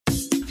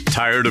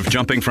Tired of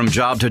jumping from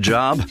job to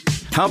job?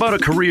 How about a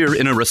career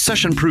in a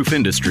recession-proof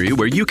industry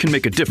where you can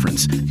make a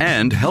difference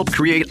and help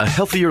create a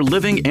healthier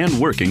living and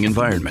working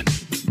environment?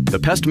 The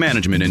pest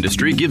management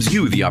industry gives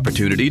you the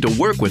opportunity to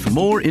work with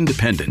more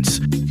independence.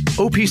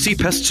 OPC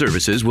Pest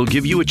Services will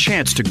give you a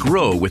chance to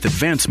grow with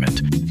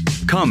advancement.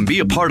 Come be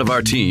a part of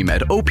our team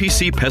at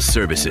OPC Pest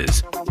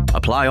Services.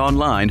 Apply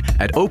online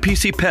at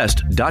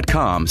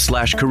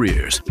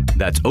opcpest.com/careers.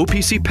 That's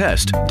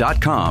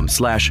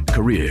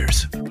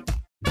opcpest.com/careers.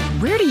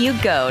 Where do you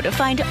go to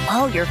find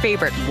all your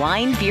favorite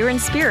wine, beer, and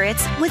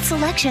spirits with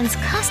selections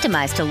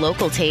customized to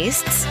local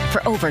tastes?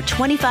 For over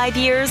 25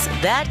 years,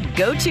 that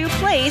go-to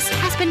place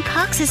has been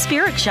Cox's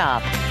Spirit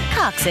Shop.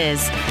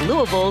 Cox's,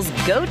 Louisville's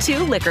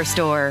go-to liquor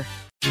store.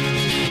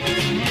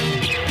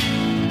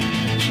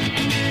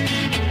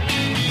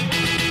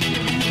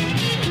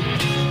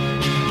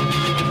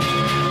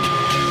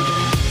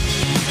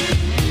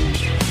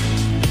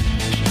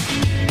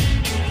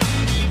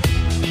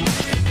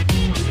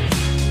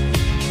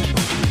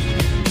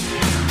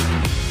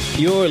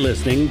 You're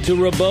listening to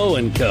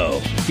Rabaut Co.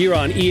 here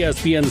on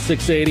ESPN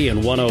 680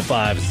 and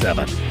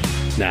 105.7.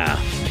 Now,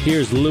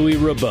 here's Louis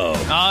Rabaut.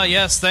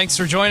 Yes, thanks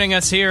for joining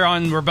us here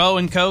on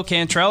Rabaut Co.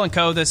 Cantrell &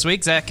 Co. this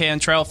week. Zach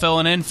Cantrell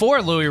filling in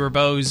for Louis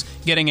Rabaut, who's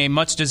getting a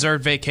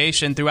much-deserved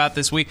vacation throughout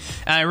this week.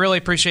 And I really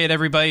appreciate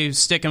everybody who's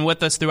sticking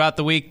with us throughout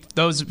the week.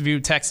 Those of you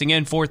texting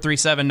in,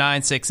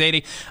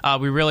 437-9680.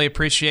 We really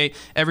appreciate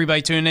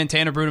everybody tuning in.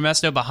 Tanner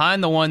Brudemesto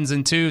behind the ones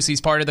and twos. He's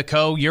part of the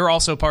Co. You're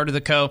also part of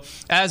the Co,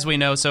 as we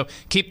know. So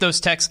keep those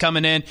texts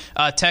coming in.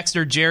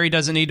 Texter Jerry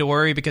doesn't need to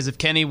worry because if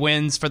Kenny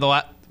wins for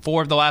the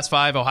 4 of the last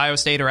 5, Ohio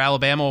State or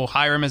Alabama will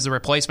hire him as the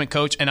replacement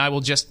coach, and I will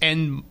just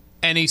end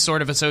any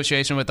sort of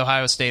association with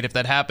Ohio State if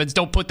that happens.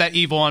 Don't put that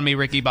evil on me,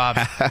 Ricky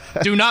Bobby.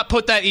 Do not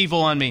put that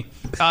evil on me.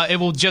 It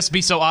will just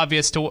be so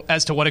obvious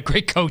as to what a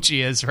great coach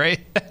he is, right?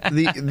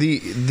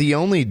 The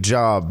only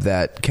job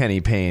that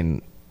Kenny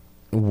Payne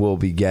will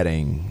be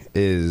getting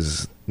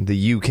is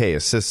the UK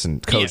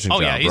assistant coaching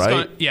job,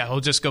 right? He'll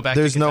just go back.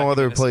 There's no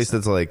other place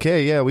that's like,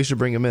 hey, yeah, we should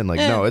bring him in.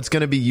 No, it's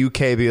going to be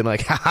UK being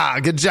like, haha,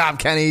 good job,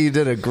 Kenny. You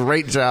did a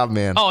great job,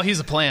 man. Oh, he's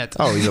a plant.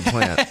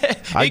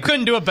 He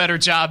couldn't do a better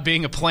job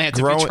being a plant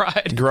if he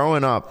tried.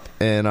 Growing up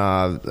in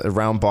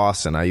around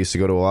Boston, I used to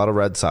go to a lot of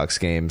Red Sox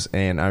games,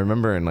 and I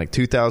remember in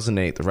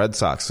 2008, the Red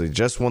Sox, they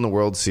just won the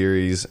World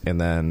Series,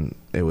 and then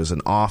it was an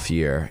off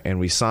year, and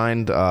we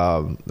signed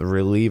the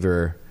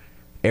reliever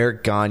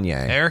Eric Gagne.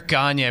 I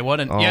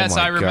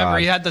remember. God.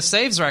 He had the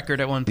saves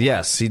record at one point.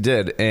 Yes, he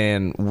did.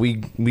 And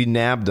we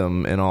nabbed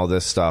him and all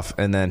this stuff.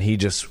 And then he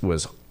just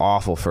was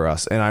awful for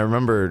us. And I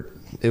remember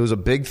it was a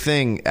big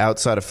thing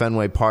outside of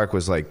Fenway Park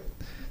was the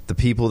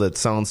people that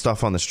selling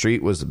stuff on the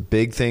street was a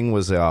big thing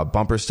was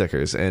bumper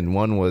stickers. And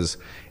one was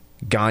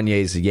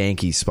Gagne's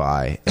Yankee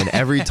Spy. And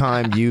every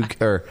time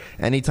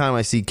anytime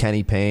I see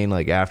Kenny Payne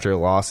after a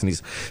loss and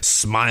he's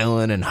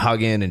smiling and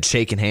hugging and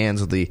shaking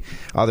hands with the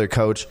other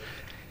coach,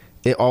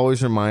 it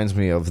always reminds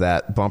me of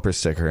that bumper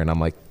sticker, and I'm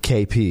like,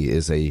 KP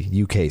is a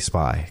UK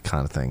spy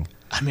kind of thing.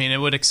 I mean, it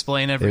would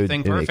explain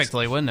everything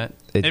perfectly, wouldn't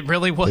it? It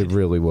really would. It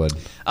really would.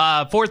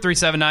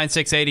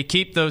 437-9680.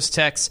 Keep those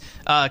texts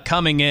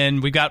coming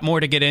in. We've got more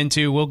to get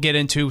into. We'll get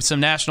into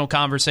some national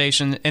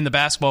conversation in the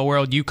basketball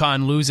world.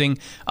 UConn losing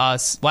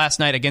last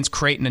night against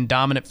Creighton in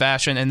dominant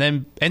fashion. And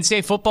then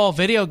NCAA football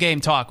video game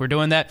talk. We're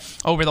doing that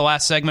over the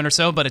last segment or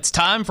so. But it's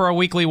time for our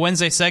weekly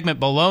Wednesday segment,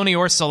 Bologna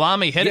or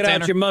Salami. Hit it, Tanner.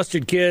 Get out your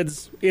mustard,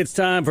 kids. It's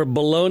time for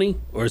Bologna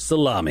or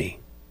Salami.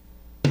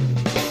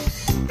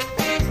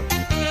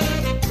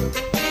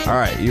 All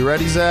right, you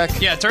ready,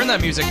 Zach? Yeah, turn that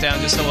music down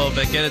just a little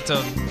bit. Get it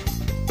to...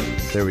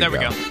 There we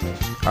go. All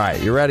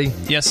right, you ready?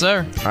 Yes,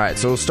 sir. All right,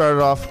 so we'll start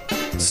it off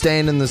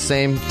staying in the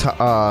same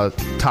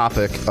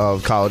topic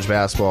of college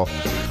basketball.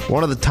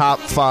 One of the top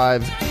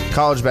 5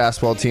 college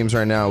basketball teams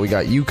right now, we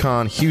got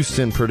UConn,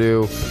 Houston,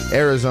 Purdue,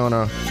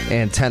 Arizona,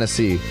 and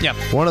Tennessee. Yep.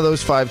 One of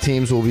those 5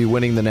 teams will be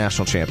winning the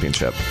national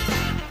championship.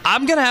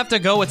 I'm going to have to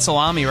go with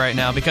Salami right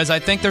now because I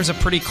think there's a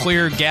pretty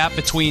clear gap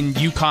between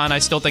UConn. I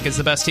still think it's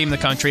the best team in the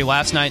country,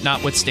 last night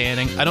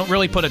notwithstanding. I don't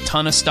really put a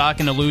ton of stock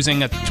into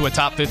losing to a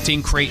top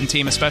 15 Creighton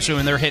team, especially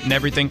when they're hitting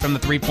everything from the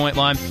three-point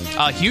line.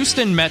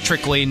 Houston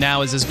metrically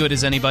now is as good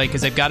as anybody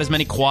because they've got as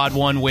many quad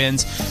one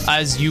wins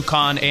as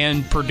UConn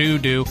and Purdue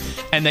do,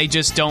 and they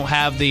just don't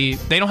have a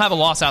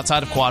loss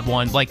outside of quad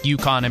one like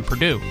UConn and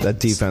Purdue. That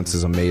defense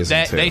is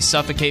amazing, too. They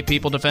suffocate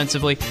people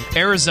defensively.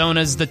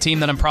 Arizona's the team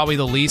that I'm probably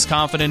the least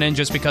confident in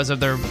just because of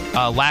their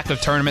lack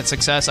of tournament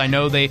success. I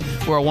know they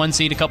were a 1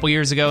 seed a couple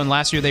years ago, and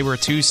last year they were a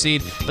 2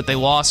 seed, but they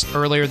lost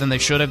earlier than they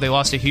should have. They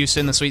lost to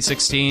Houston in the Sweet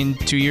 16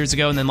 2 years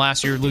ago, and then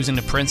last year losing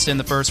to Princeton in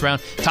the first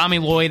round. Tommy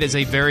Lloyd is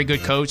a very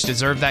good coach,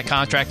 deserved that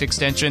contract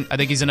extension. I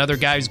think he's another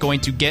guy who's going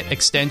to get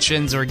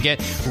extensions or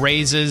get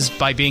raises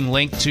by being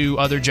linked to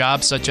other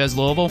jobs such as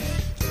Louisville.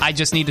 I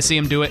just need to see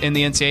him do it in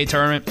the NCAA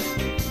tournament.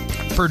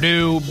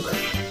 Purdue,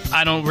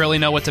 I don't really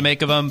know what to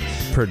make of them.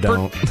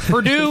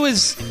 Purdue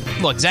is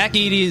look, Zach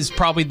Edey is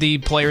probably the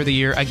player of the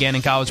year again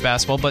in college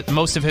basketball, but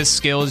most of his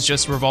skills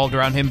just revolved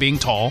around him being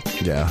tall.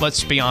 Yeah.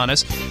 Let's be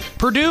honest.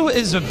 Purdue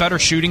is a better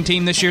shooting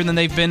team this year than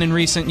they've been in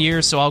recent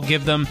years, so I'll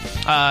give them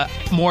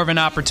more of an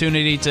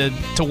opportunity to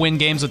win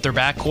games with their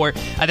backcourt.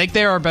 I think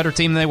they are a better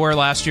team than they were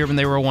last year when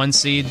they were a 1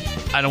 seed.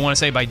 I don't want to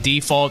say by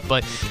default,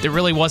 but there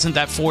really wasn't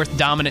that fourth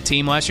dominant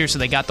team last year, so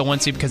they got the 1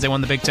 seed because they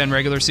won the Big Ten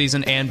regular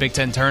season and Big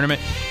Ten tournament.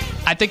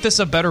 I think this is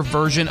a better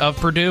version of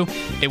Purdue.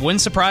 It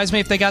wouldn't surprise me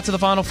if they got to the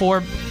Final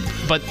Four,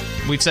 but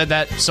we've said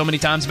that so many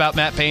times about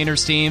Matt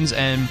Painter's teams,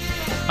 and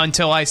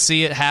until I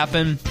see it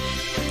happen,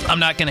 I'm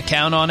not going to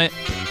count on it.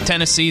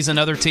 Tennessee's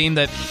another team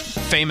that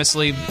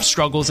famously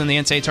struggles in the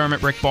NCAA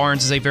tournament. Rick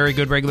Barnes is a very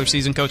good regular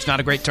season coach, not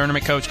a great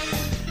tournament coach.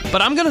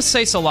 But I'm going to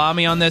say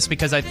salami on this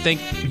because I think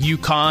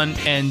UConn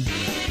and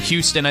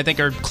Houston, I think,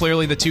 are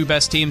clearly the 2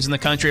 best teams in the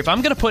country. If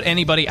I'm going to put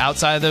anybody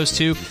outside of those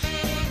 2,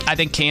 I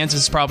think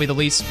Kansas is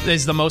probably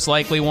is the most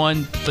likely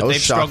one, but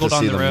they've struggled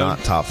on the road. Not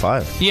top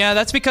 5. Yeah,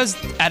 that's because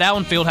at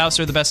Allen Fieldhouse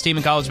they're the best team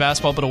in college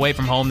basketball, but away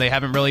from home they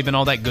haven't really been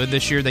all that good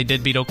this year. They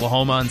did beat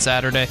Oklahoma on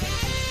Saturday.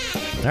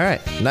 All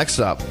right, next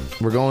up,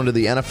 we're going to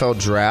the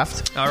NFL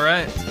draft. All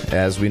right.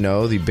 As we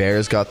know, the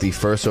Bears got the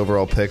first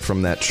overall pick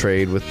from that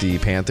trade with the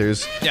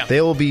Panthers. Yeah.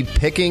 They will be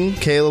picking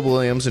Caleb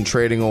Williams and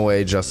trading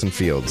away Justin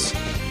Fields.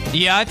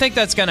 Yeah, I think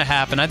that's going to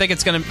happen. I think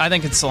it's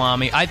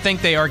salami. I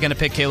think they are going to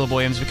pick Caleb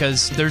Williams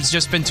because there's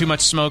just been too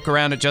much smoke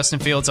around it. Justin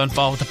Fields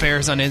unfollowed the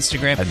Bears on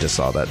Instagram. I just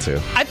saw that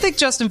too. I think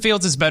Justin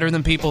Fields is better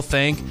than people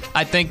think.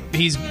 I think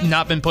he's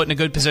not been put in a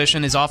good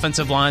position. His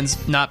offensive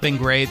line's not been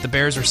great. The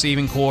Bears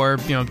receiving core,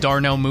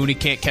 Darnell Mooney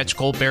can't catch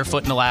cold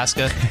barefoot in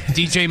Alaska.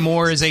 DJ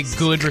Moore is a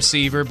good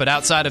receiver, but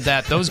outside of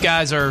that, those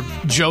guys are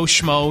Joe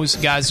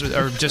Schmoes. Guys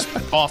are just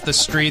off the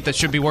street that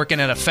should be working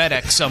at a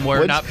FedEx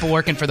somewhere, not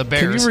working for the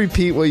Bears. Can you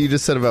repeat what you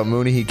just said about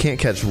Mooney? He can't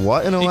catch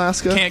what in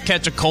Alaska? He can't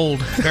catch a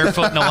cold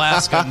barefoot in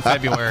Alaska in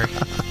February.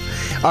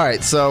 All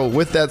right, so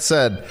with that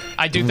said,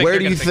 where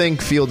do you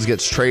think Fields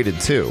gets traded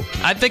to?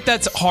 I think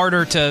that's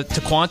harder to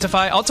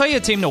quantify. I'll tell you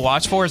a team to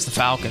watch for is the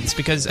Falcons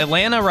because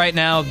Atlanta right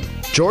now...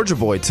 Georgia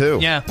boy, too.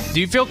 Yeah. Do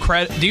you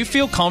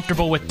feel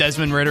comfortable with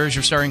Desmond Ridder as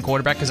your starting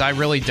quarterback? Because I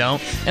really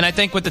don't. And I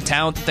think with the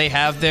talent that they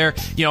have there,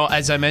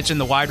 as I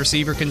mentioned, the wide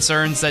receiver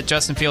concerns that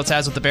Justin Fields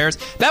has with the Bears,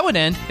 that would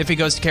end if he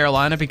goes to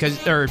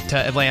to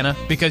Atlanta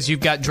because you've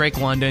got Drake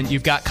London,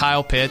 you've got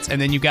Kyle Pitts,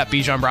 and then you've got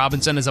Bijan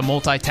Robinson as a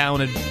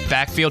multi-talented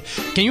backfield.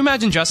 Can you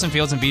imagine Justin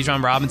Fields and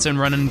Bijan Robinson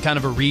running kind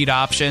of a read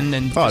option?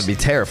 It'd be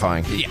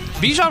terrifying. Yeah.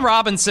 Bijan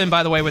Robinson,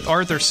 by the way, with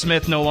Arthur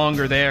Smith no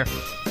longer there,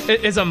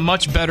 is a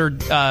much better...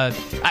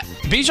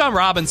 Bijan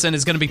Robinson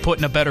is going to be put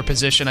in a better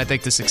position, I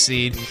think, to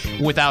succeed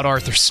without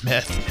Arthur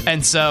Smith.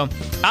 And so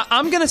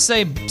I'm going to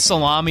say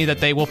salami that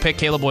they will pick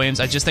Caleb Williams.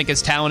 I just think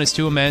his talent is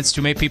too immense.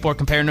 Too many people are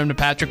comparing him to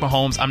Patrick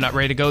Mahomes. I'm not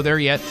ready to go there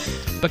yet.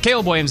 But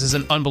Caleb Williams is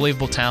an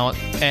unbelievable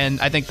talent, and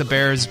I think the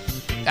Bears,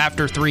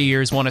 after 3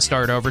 years, want to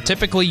start over.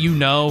 Typically,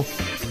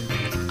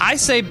 I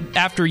say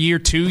after year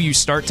 2, you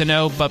start to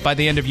know, but by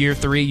the end of year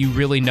 3, you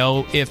really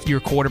know if your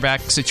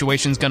quarterback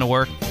situation is going to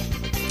work.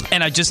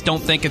 And I just don't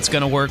think it's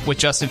going to work with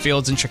Justin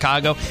Fields in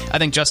Chicago. I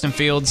think Justin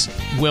Fields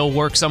will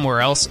work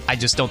somewhere else. I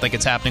just don't think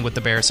it's happening with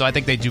the Bears. So I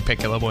think they do pick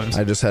Caleb Williams.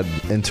 I just had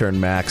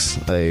intern Max,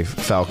 a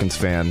Falcons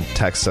fan,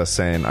 text us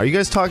saying, "Are you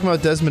guys talking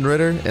about Desmond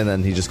Ridder?" And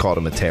then he just called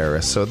him a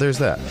terrorist. So there's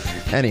that.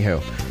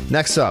 Anywho,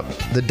 next up,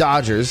 the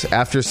Dodgers,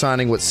 after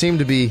signing what seemed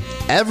to be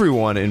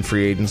everyone in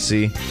free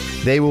agency,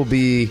 they will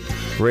be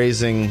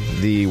raising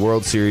the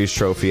World Series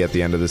trophy at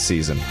the end of the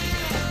season.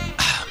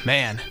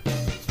 Man.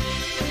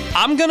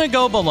 I'm going to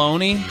go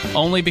baloney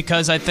only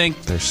because I think...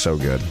 They're so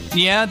good.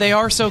 Yeah, they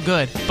are so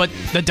good. But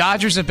the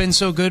Dodgers have been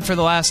so good for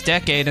the last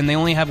decade, and they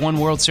only have one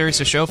World Series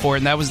to show for it,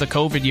 and that was the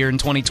COVID year in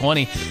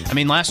 2020. I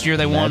mean, last year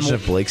they won... Imagine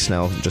if Blake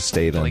Snell just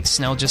stayed in. Blake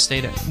Snell just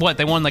stayed in. What,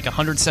 they won like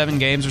 107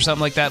 games or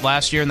something like that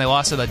last year, and they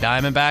lost to the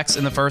Diamondbacks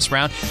in the first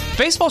round.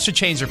 Baseball should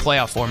change their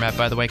playoff format,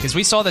 by the way, because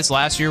we saw this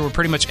last year where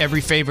pretty much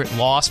every favorite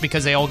lost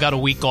because they all got a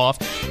week off.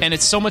 And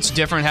it's so much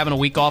different having a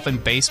week off in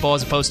baseball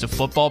as opposed to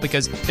football,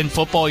 because in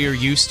football you're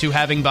used to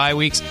having bye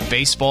weeks.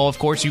 Baseball, of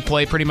course, you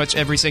play pretty much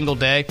every single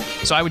day.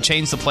 So I would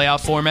change the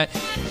playoff format.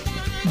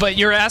 But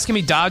you're asking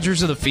me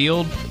Dodgers or the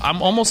field?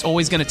 I'm almost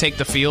always going to take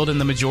the field in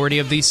the majority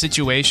of these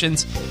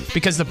situations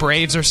because the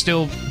Braves are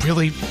still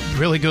really,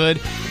 really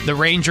good. The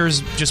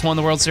Rangers just won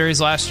the World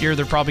Series last year.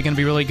 They're probably going to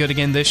be really good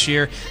again this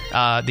year.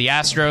 The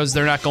Astros,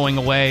 they're not going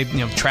away.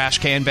 Trash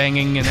can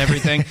banging and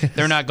everything.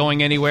 They're not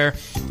going anywhere.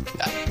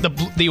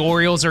 The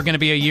Orioles are going to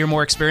be a year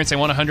more experienced. They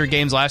won 100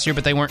 games last year,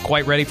 but they weren't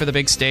quite ready for the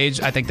big stage.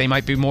 I think they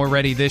might be more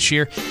ready this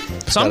year.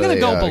 So I'm going to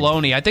go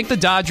baloney. I think the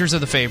Dodgers are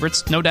the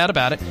favorites, no doubt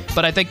about it.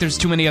 But I think there's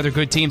too many other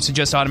good teams to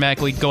just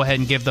automatically go ahead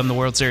and give them the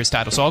World Series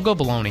title. So I'll go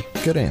baloney.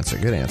 Good answer.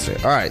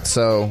 All right,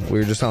 so we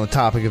were just on the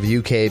topic of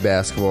UK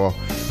basketball.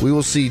 We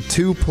will see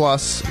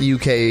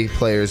 2+ UK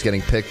players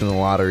getting picked in the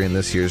lottery in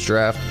this year's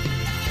draft.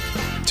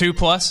 2+?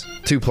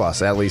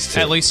 2+, at least 2.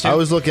 At least 2. I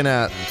was looking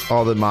at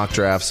all the mock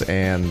drafts,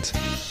 and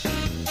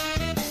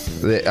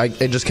I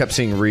just kept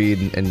seeing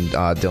Reed and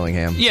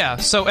Dillingham. Yeah,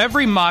 so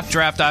every mock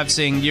draft I've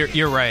seen,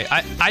 you're right.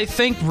 I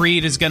think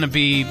Reed is going to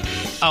be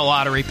a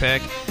lottery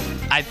pick.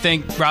 I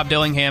think Rob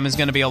Dillingham is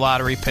going to be a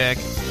lottery pick.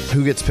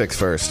 Who gets picked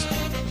first?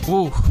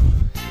 Ooh.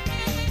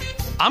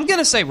 I'm going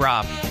to say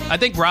Rob. I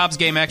think Rob's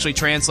game actually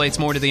translates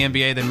more to the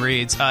NBA than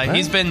Reed's.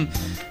 He's been,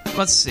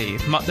 let's see,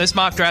 this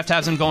mock draft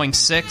has him going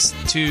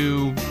 6th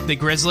to the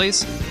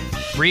Grizzlies.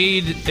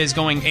 Reed is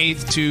going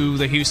 8th to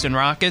the Houston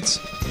Rockets.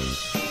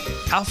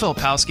 Al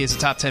Filipowski is a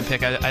top 10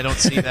 pick. I don't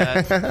see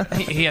that.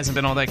 He hasn't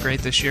been all that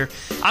great this year.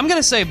 I'm going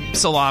to say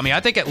Salami.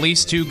 I think at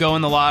least 2 go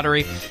in the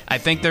lottery. I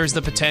think there's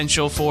the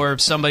potential for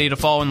somebody to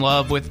fall in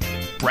love with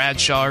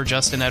Bradshaw or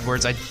Justin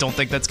Edwards. I don't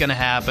think that's going to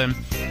happen.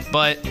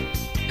 But,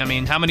 I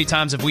mean, how many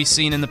times have we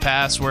seen in the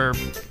past where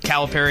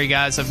Calipari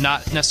guys have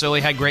not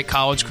necessarily had great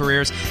college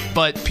careers,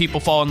 but people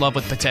fall in love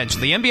with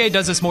potential? The NBA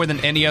does this more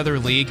than any other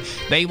league.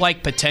 They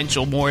like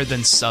potential more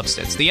than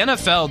substance. The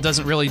NFL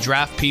doesn't really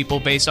draft people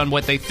based on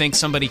what they think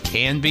somebody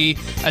can be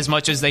as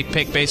much as they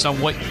pick based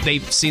on what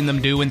they've seen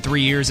them do in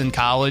 3 years in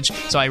college.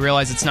 So I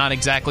realize it's not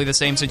exactly the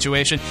same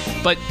situation,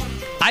 but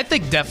I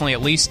think definitely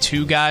at least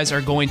 2 guys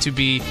are going to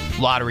be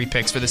lottery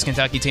picks for this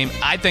Kentucky team.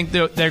 I think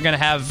they're going to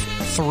have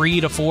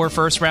 3 to 4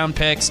 first-round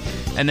picks,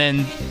 and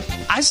then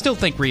I still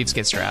think Reeves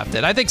gets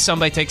drafted. I think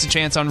somebody takes a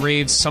chance on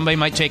Reeves. Somebody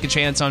might take a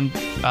chance on in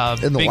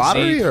the Big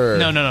lottery? Z. Or?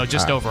 No,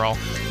 just overall.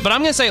 But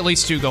I'm going to say at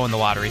least 2 go in the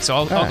lottery, so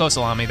I'll go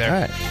Salami there.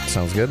 All right,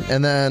 sounds good.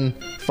 And then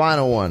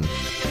final one.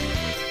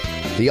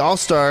 The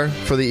All-Star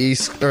for the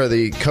East, or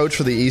the coach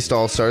for the East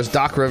All-Stars,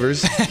 Doc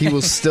Rivers. He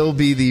will still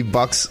be the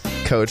Bucks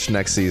coach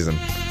next season.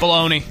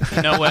 Baloney.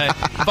 No way.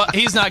 But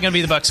he's not going to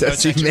be the Bucks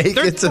coach. Does he make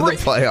it to the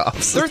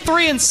playoffs? They're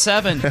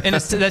 3-7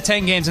 in the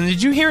 10 games. And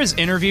did you hear his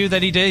interview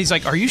that he did? He's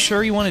like, "Are you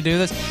sure you want to do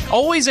this?"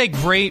 Always a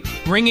great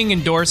ringing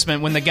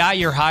endorsement when the guy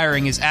you're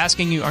hiring is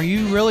asking you, "Are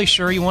you really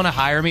sure you want to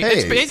hire me?" Hey.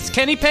 It's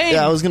Kenny Payne.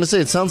 Yeah, I was going to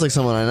say, it sounds like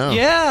someone I know.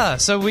 Yeah,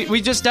 so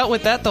we just dealt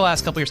with that the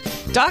last couple years.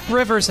 Doc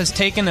Rivers has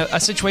taken a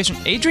situation.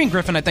 Adrian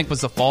Griffin, I think,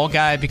 was the fall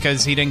guy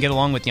because he didn't get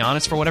along with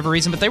Giannis for whatever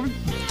reason, but they were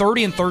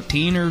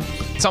 30-13 or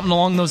something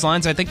along those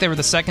lines. I think they were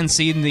the 2nd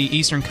seed in the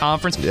Eastern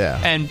Conference. Yeah.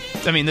 And,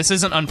 I mean, this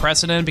isn't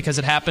unprecedented because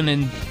it happened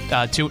in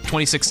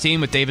 2016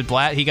 with David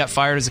Blatt. He got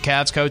fired as a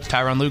Cavs coach.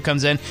 Tyronn Lue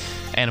comes in,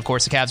 and, of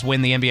course, the Cavs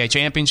win the NBA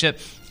championship.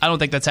 I don't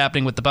think that's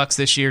happening with the Bucks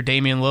this year.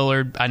 Damian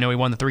Lillard, I know he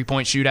won the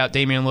 3-point shootout.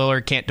 Damian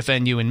Lillard can't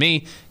defend you and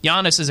me.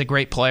 Giannis is a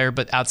great player,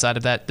 but outside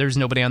of that, there's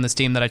nobody on this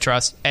team that I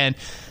trust. And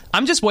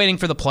I'm just waiting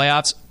for the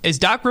playoffs. Is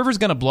Doc Rivers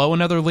going to blow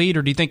another lead,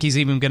 or do you think he's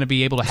even going to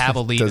be able to have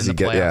a lead in the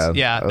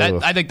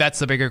playoffs? I think that's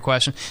the bigger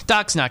question.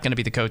 Doc's not going to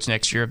be the coach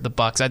next year of the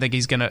Bucks. I think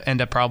he's going to end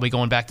up probably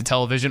going back to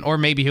television, or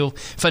maybe he'll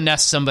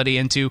finesse somebody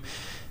into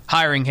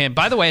hiring him.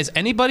 By the way, has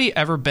anybody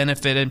ever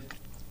benefited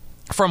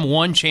from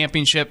one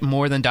championship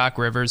more than Doc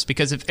Rivers?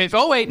 Because if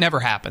 08 never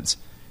happens,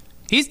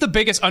 he's the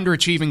biggest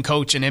underachieving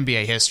coach in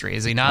NBA history,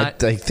 is he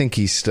not? I think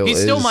he still is.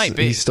 He still might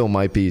be. He still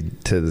might be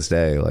to this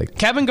day. Like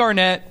Kevin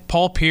Garnett,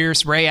 Paul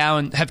Pierce, Ray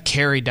Allen have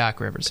carried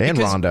Doc Rivers. And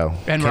Rondo.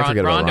 And Can't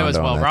forget about Rondo as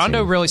well. Rondo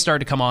team. really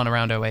started to come on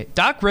around 08.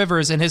 Doc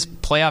Rivers, in his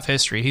playoff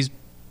history,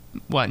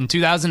 in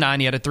 2009,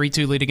 he had a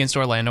 3-2 lead against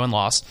Orlando and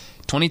lost.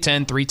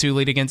 2010, 3-2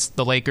 lead against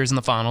the Lakers in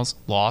the finals,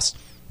 lost.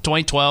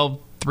 2012,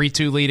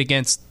 3-2 lead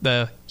against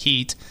the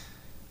Heat,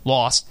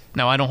 lost.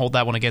 Now, I don't hold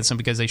that one against him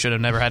because they should have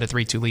never had a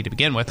 3-2 lead to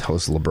begin with. That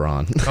was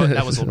LeBron.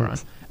 That was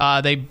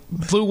LeBron. They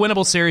flew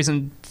winnable series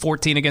in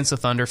 14 against the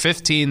Thunder.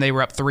 15, they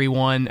were up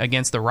 3-1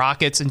 against the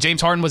Rockets. And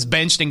James Harden was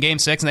benched in Game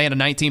 6, and they had a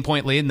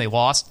 19-point lead, and they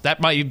lost. That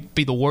might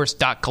be the worst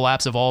Doc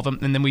collapse of all of them.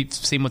 And then we've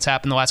seen what's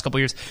happened the last couple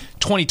of years.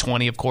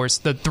 2020, of course,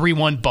 the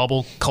 3-1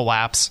 bubble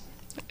collapse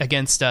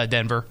against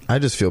Denver. I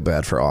just feel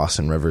bad for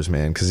Austin Rivers,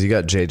 man, because you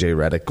got J.J.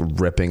 Redick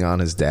ripping on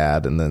his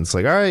dad, and then it's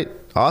like, all right,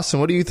 Austin,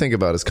 what do you think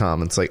about his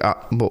comments? Like,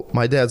 well,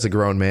 my dad's a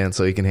grown man,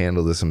 so he can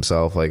handle this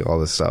himself, like all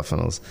this stuff.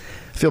 And I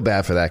feel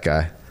bad for that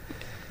guy.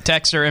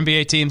 Texter,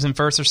 NBA teams in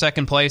 1st or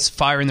 2nd place,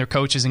 firing their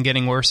coaches and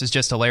getting worse is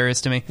just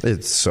hilarious to me.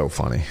 It's so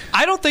funny.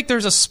 I don't think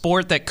there's a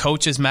sport that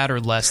coaches matter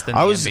less than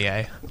the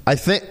NBA. I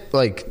think,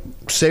 like,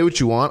 say what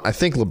you want, I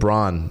think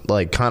LeBron,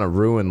 like, kind of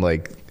ruined,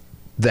 like,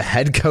 the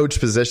head coach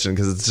position,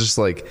 because it's just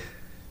like,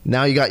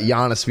 now you got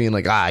Giannis being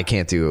like, I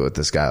can't do it with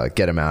this guy. Like,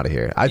 get him out of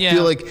here. I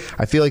feel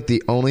like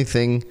the only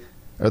thing,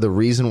 or the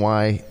reason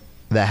why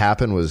that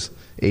happened, was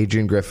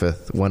Adrian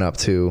Griffith went up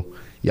to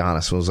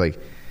Giannis and was like,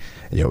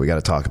 yo, we got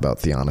to talk about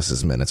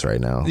Giannis's minutes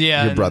right now.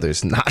 Yeah, your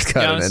brother's not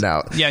cutting it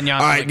out. Yeah, Giannis,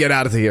 all right, get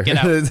out of here. Get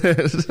out.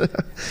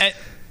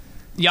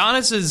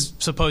 Giannis is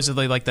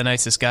supposedly like the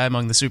nicest guy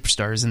among the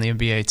superstars in the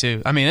NBA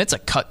too. I mean, it's a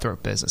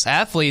cutthroat business.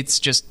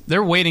 Athletes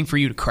they're waiting for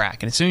you to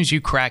crack, and as soon as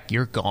you crack,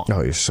 you're gone.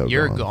 Oh,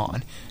 you're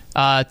gone.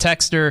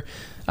 Texter,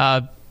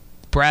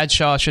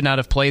 Bradshaw should not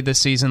have played this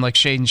season like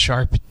Shaedon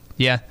Sharpe.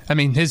 Yeah, I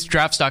mean, his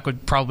draft stock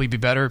would probably be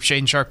better if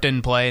Shaedon Sharpe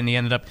didn't play and he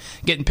ended up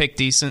getting picked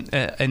decent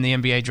in the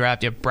NBA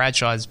draft. Yeah,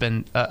 Bradshaw has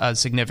been a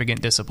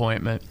significant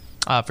disappointment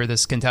for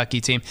this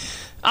Kentucky team.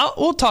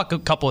 We'll talk a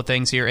couple of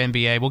things here,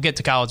 NBA. We'll get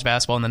to college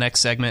basketball in the next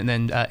segment,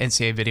 and then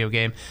NCAA video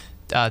game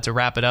to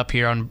wrap it up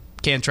here on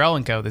Cantrell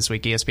and Co. this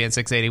week, ESPN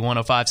 680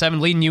 1057,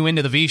 leading you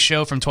into the V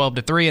Show from 12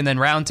 to 3, and then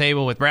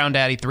Roundtable with Brown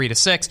Daddy 3 to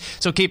 6.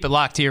 So keep it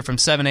locked here from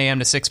 7 a.m.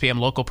 to 6 p.m.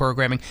 local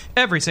programming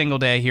every single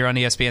day here on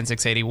ESPN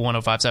 680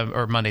 1057,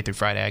 or Monday through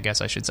Friday, I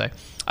guess I should say.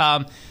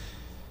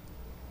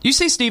 You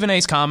see Stephen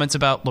A's comments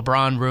about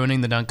LeBron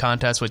ruining the dunk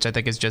contest, which I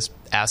think is just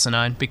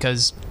asinine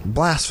because...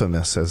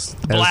 Blasphemous, as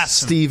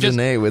Stephen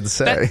A would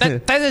say.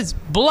 That is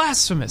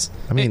blasphemous.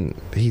 I mean,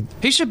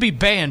 he should be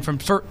banned from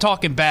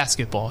talking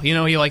basketball. You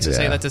know, he likes to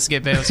say that to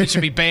Skip Bayless. He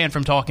should be banned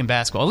from talking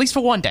basketball, at least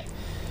for one day.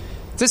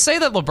 To say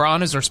that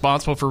LeBron is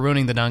responsible for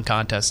ruining the dunk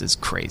contest is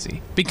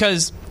crazy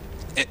because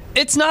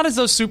it's not as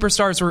though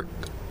superstars were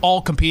all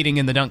competing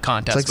in the dunk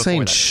contest. It's like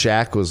saying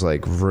Shaq was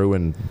like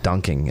ruined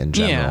dunking in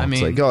general. Yeah, I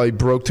mean, it's like, oh, he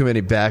broke too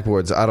many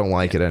backboards. I don't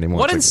like it anymore.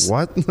 What?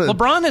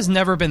 LeBron has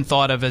never been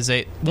thought of as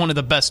one of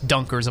the best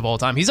dunkers of all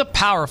time. He's a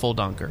powerful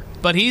dunker,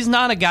 but he's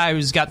not a guy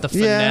who's got the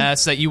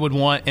finesse that you would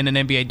want in an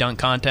NBA dunk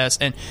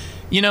contest. And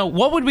you know,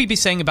 what would we be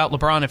saying about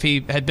LeBron if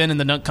he had been in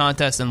the dunk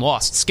contest and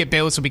lost? Skip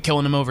Bayless would be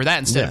killing him over that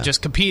instead of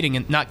just competing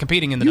and not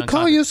competing in the dunk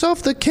contest. You call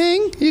yourself the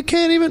king? You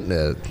can't even...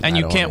 and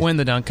you can't win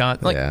the dunk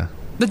contest.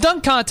 The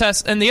dunk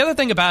contest, and the other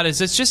thing about it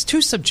is it's just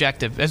too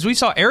subjective. As we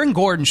saw, Aaron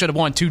Gordon should have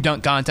won 2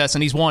 dunk contests,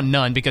 and he's won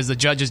none because the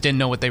judges didn't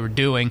know what they were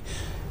doing.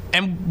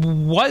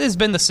 And what has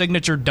been the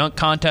signature dunk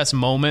contest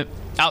moment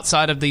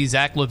outside of the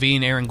Zach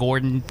LaVine, Aaron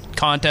Gordon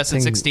contest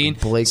in 16?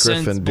 Blake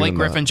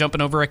Griffin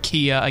jumping over a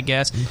Kia, I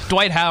guess.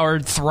 Dwight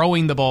Howard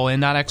throwing the ball in,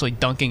 not actually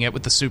dunking it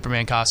with the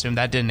Superman costume.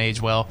 That didn't age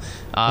well.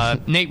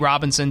 Nate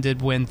Robinson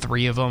did win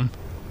 3 of them,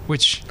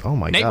 which... Oh,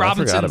 my God, I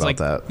forgot about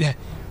that. Yeah.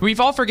 We've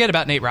all forget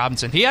about Nate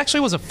Robinson. He actually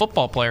was a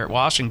football player at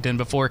Washington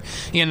before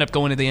he ended up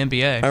going to the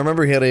NBA. I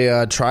remember he had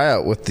a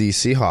tryout with the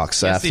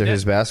Seahawks after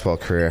his basketball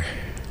career.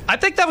 I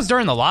think that was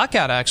during the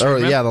lockout,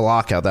 actually. The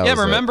lockout.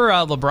 Remember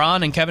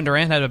LeBron and Kevin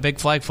Durant had a big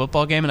flag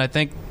football game, and I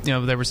think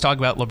there was talk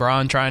about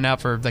LeBron trying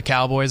out for the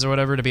Cowboys or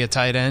whatever to be a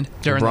tight end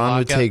during the lockout. LeBron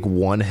would take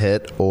one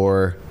hit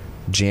or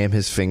jam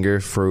his finger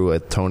through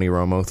a Tony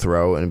Romo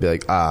throw and be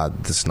like,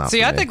 this is not for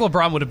me. I think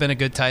LeBron would have been a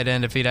good tight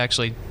end if he'd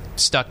actually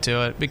stuck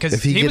to it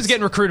because he was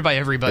getting recruited by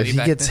everybody. If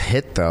he gets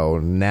hit, though,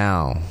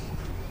 now,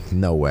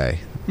 no way.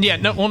 Yeah,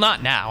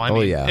 not now. I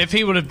mean, if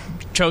he would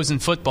have chosen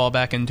football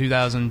back in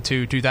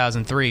 2002,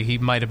 2003, he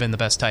might have been the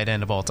best tight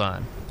end of all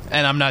time.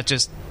 And I'm not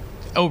just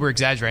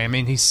over-exaggerating. I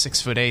mean, he's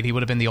 6'8". He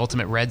would have been the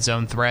ultimate red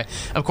zone threat.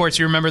 Of course,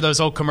 you remember those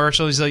old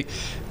commercials? He's like,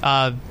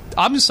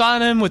 I'm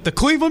signing with the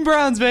Cleveland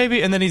Browns,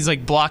 baby. And then he's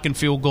like blocking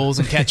field goals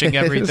and catching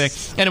everything.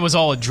 And it was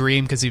all a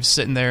dream because he was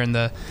sitting there in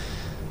the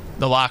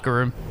locker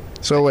room.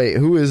 So wait,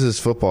 who is his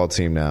football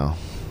team now?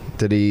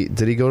 Did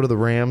he go to the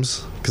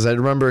Rams? Because I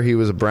remember he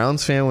was a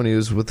Browns fan when he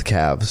was with the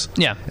Cavs.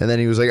 Yeah. And then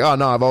he was like, oh,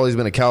 no, I've always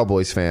been a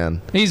Cowboys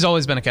fan. He's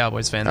always been a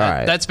Cowboys fan.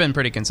 That's been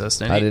pretty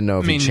consistent. I didn't know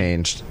if he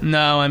changed.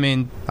 No, I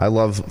mean...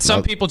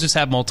 Some people just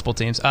have multiple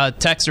teams.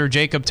 Texter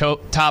Jacob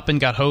Toppin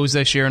got hosed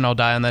this year, and I'll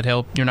die on that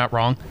hill. You're not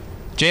wrong.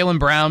 Jaylen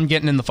Brown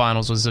getting in the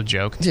finals was a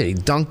joke. Yeah, he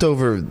dunked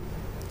over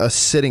a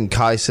sitting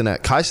Kai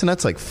Cenat. Kai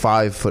Cenat's like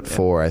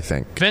 5'4", I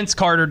think. Vince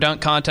Carter dunk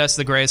contest,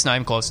 the greatest, not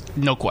even close.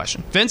 No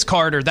question. Vince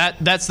Carter,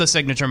 that's the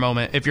signature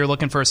moment. If you're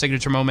looking for a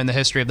signature moment in the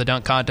history of the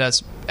dunk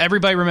contest,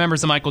 everybody remembers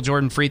the Michael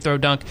Jordan free throw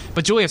dunk,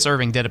 but Julius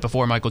Erving did it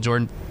before Michael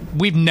Jordan.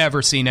 We've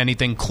never seen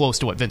anything close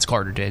to what Vince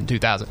Carter did in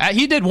 2000.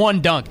 He did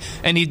one dunk,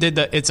 and he did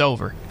the "it's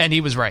over," and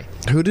he was right.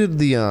 Who did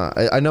the?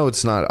 I know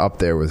it's not up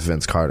there with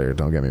Vince Carter.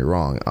 Don't get me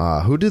wrong.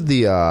 Who did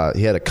the?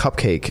 He had a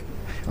cupcake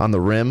on the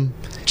rim.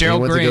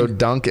 Gerald Green. He went to go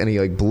dunk, and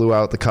he blew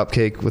out the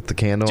cupcake with the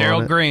candle on it.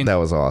 Gerald Green. That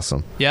was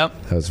awesome.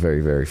 Yep. That was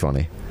very, very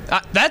funny.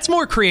 That's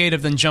more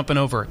creative than jumping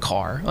over a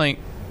car. That's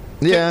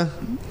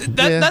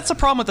the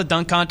problem with the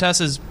dunk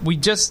contest is we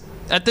just,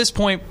 at this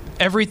point,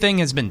 everything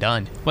has been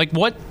done.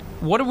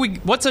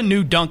 What's a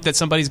new dunk that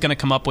somebody's going to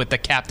come up with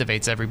that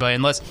captivates everybody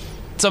unless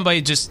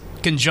somebody just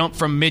can jump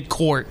from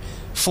mid-court,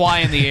 fly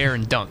in the air,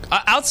 and dunk.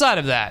 Outside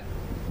of that,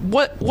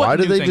 why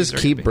do they just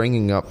keep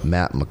bringing up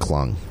Matt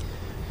McClung?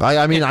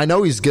 I mean, I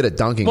know he's good at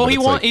dunking. Well,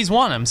 he's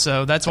won them,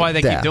 so that's why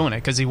they keep doing it,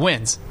 because he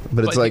wins.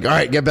 But it's like, all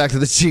right, get back to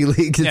the G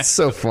League. It's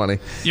so funny.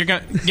 You're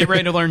going to get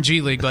ready to learn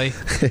G League, buddy.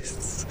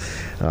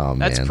 Oh, man.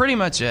 That's pretty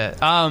much it.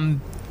 They're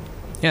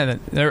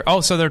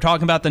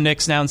talking about the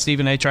Knicks now, and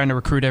Stephen A. trying to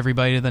recruit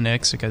everybody to the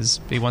Knicks because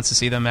he wants to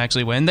see them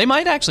actually win. They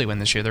might actually win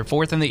this year. They're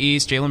 4th in the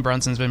East. Jalen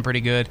Brunson's been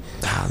pretty good.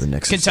 The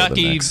Knicks.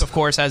 Kentucky, of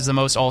course, has the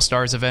most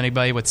All-Stars of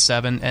anybody with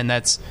 7, and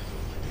that's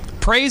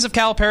praise of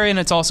Calipari, and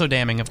it's also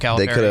damning of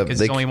Calipari because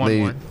he's only won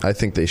 1. I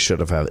think they should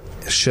have had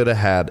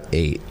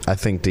 8. I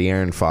think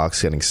De'Aaron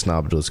Fox getting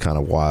snubbed was kind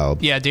of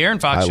wild. Yeah, De'Aaron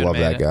Fox. I love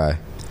that guy.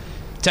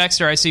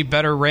 Texter, I see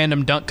better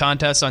random dunk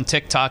contests on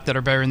TikTok that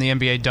are better than the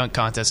NBA dunk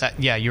contest.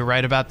 Yeah, you're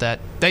right about that.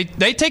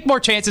 They take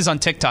more chances on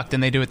TikTok than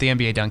they do at the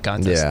NBA dunk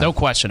contest. Yeah. No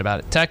question about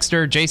it.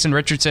 Texter, Jason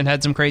Richardson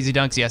had some crazy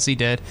dunks. Yes, he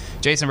did.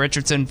 Jason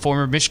Richardson,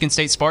 former Michigan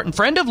State Spartan,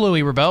 friend of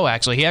Louis Rabaut,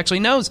 actually. He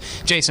actually knows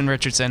Jason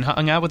Richardson,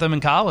 hung out with him in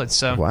college.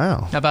 So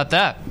wow. How about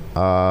that?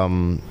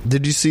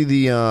 Did you see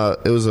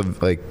it was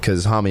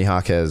because Jaime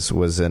Jaquez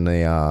was in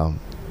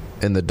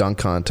in the dunk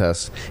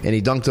contest, and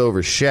he dunked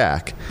over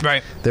Shaq.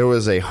 Right. There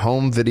was a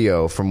home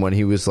video from when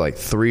he was like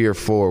 3 or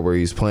 4 where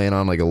he's playing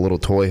on like a little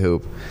toy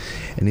hoop.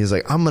 And he's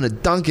like, I'm going to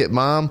dunk it,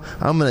 Mom.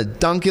 I'm going to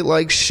dunk it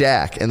like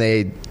Shaq. And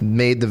they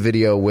made the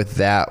video with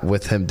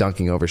him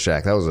dunking over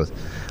Shaq. That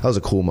was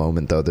a cool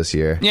moment, though, this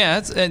year. Yeah,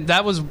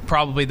 that was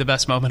probably the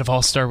best moment of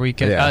All-Star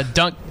Weekend.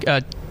 Yeah.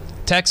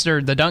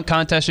 Texter, the dunk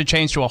contest should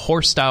change to a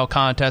horse-style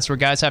contest where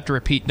guys have to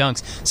repeat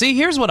dunks. See,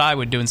 here's what I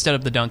would do instead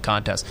of the dunk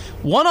contest.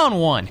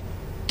 One-on-one.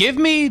 Give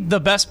me the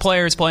best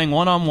players playing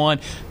one-on-one,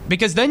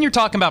 because then you're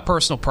talking about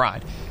personal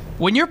pride.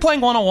 When you're playing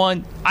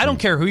one-on-one, I don't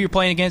care who you're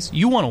playing against.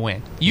 You want to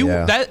win.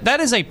 That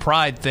is a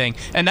pride thing,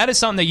 and that is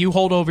something that you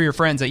hold over your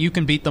friends, that you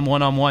can beat them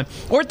one-on-one.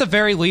 Or at the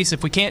very least,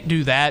 if we can't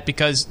do that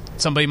because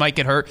somebody might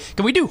get hurt,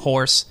 can we do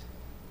horse?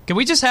 Can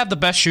we just have the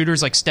best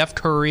shooters like Steph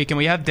Curry? Can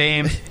we have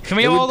Dame? Can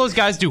we have all those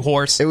guys do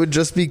horse? It would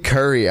just be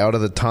Curry out of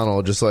the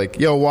tunnel, just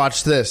like, yo,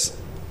 watch this.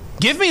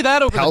 Give me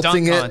that over the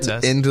dunk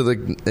contest. Into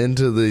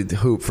the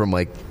hoop from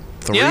like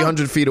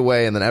 300 feet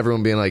away, and then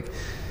everyone being like,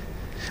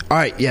 all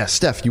right, yeah,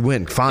 Steph, you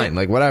win. Fine,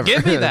 like whatever.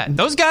 Give me that.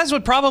 Those guys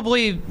would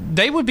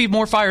be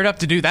more fired up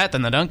to do that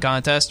than the dunk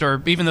contest,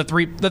 or even the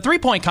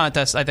 3-point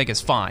contest. I think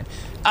is fine.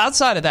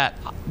 Outside of that,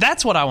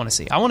 that's what I want to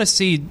see. I want to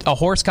see a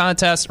horse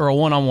contest or a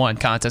one-on-one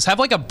contest. Have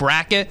like a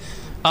bracket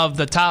of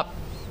the top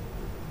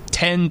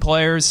 10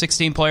 players,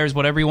 16 players,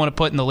 whatever you want to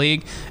put in the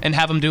league, and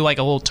have them do like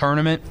a little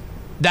tournament.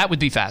 That would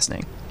be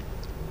fascinating.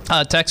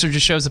 Texter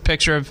just shows a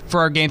picture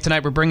for our game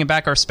tonight. We're bringing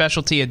back our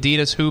specialty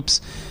Adidas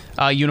hoops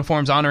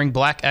uniforms honoring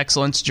Black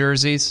Excellence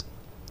jerseys.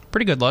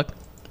 Pretty good look.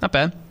 Not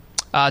bad.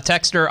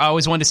 Texter, I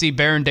always wanted to see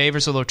Baron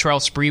Davis or Latrell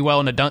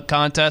Sprewell in a dunk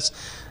contest.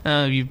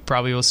 You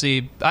probably will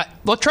see.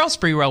 Latrell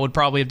Sprewell would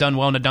probably have done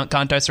well in a dunk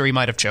contest, or he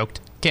might have choked.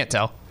 Can't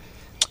tell.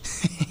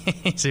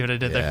 See what I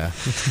did there?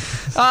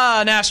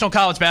 National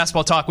College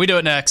Basketball Talk. We do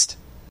it next.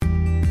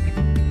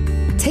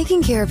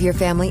 Taking care of your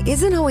family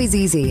isn't always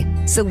easy,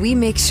 so we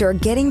make sure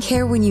getting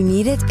care when you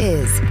need it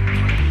is.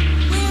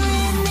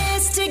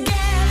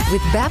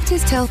 With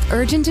Baptist Health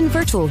Urgent and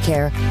Virtual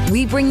Care,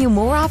 we bring you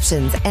more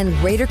options and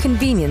greater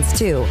convenience,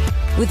 too.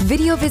 With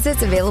video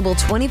visits available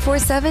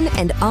 24/7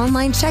 and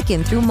online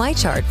check-in through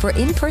MyChart for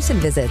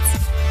in-person visits.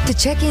 To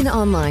check in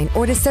online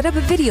or to set up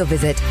a video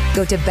visit,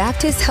 go to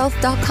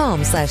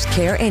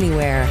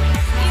baptisthealth.com/careanywhere.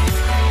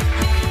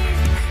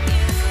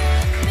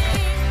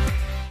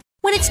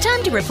 When it's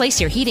time to replace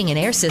your heating and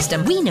air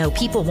system, we know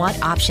people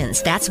want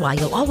options. That's why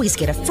you'll always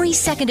get a free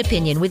second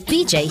opinion with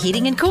BJ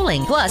Heating and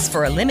Cooling. Plus,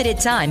 for a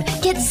limited time,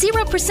 get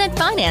 0%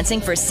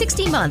 financing for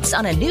 60 months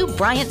on a new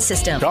Bryant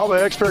system. Call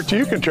the experts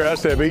you can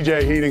trust at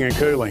BJ Heating and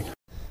Cooling.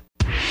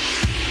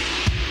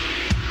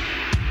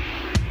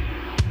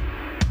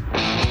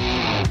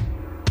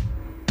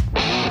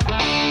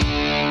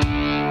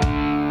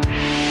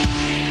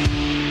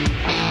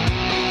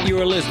 You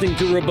are listening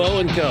to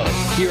Rabaut Co.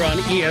 here on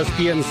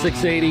ESPN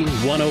 680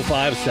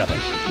 1057.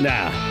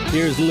 Now,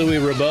 here's Louis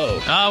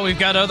Rabaut. We've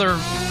got other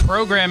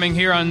programming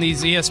here on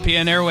these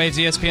ESPN airwaves,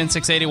 ESPN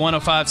 680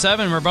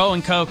 1057.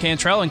 Rabaut Co.,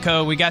 Cantrell &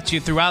 Co. We got you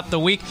throughout the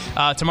week.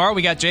 Tomorrow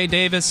we got Jay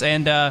Davis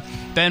and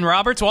Ben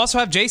Roberts. We'll also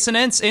have Jason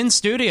Entz in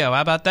studio.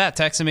 How about that?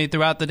 Texting me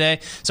throughout the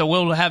day. So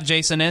we'll have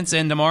Jason Entz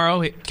in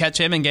tomorrow. Catch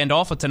him in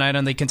Gandolfo tonight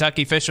on the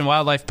Kentucky Fish and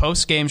Wildlife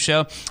post-game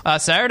show.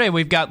 Saturday,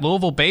 we've got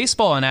Louisville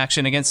baseball in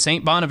action against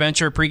St.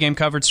 Bonaventure. Pre-game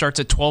coverage starts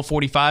at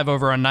 12:45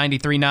 over on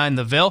 93.9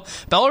 The Ville.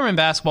 Bellarmine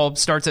basketball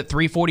starts at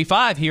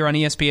 3:45 here on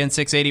ESPN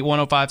 680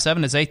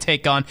 1057 as they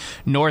take on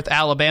North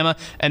Alabama.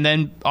 And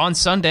then on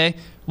Sunday,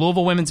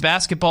 Louisville women's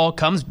basketball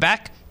comes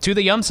back to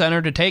the Yum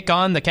Center to take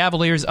on the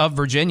Cavaliers of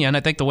Virginia. And I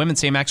think the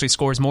women's team actually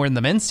scores more than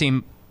the men's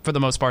team for the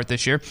most part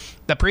this year.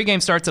 The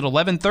pregame starts at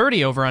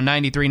 11:30 over on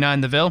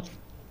 93.9 The Ville.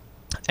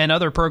 And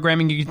other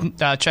programming, you can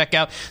check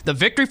out the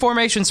Victory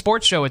Formation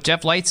Sports Show with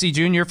Jeff Lightsey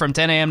Jr. from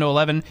 10 a.m. to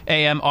 11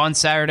 a.m. on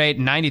Saturday,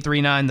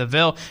 93.9 The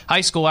Ville.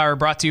 High School Hour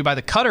brought to you by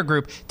the Cutter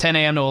Group, 10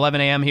 a.m. to 11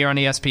 a.m. here on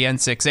ESPN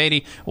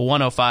 680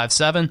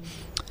 1057.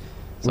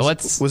 So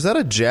was that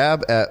a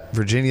jab at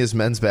Virginia's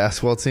men's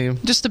basketball team?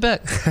 Just a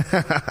bit.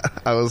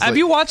 Have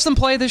you watched them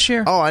play this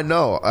year? Oh, I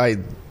know. I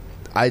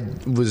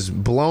was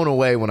blown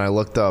away when I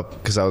looked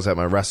up because I was at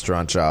my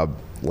restaurant job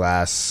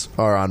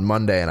on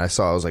Monday, and I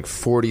saw it was like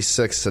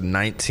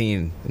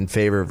 46-19 in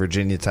favor of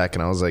Virginia Tech,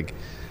 and I was like,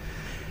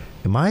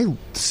 "Am I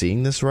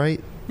seeing this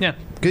right?" Yeah.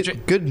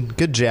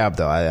 Good jab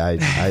though.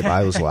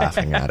 I was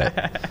laughing at it.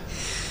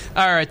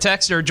 All right,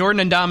 Texter,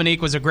 Jordan and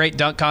Dominique was a great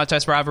dunk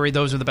contest rivalry.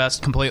 Those are the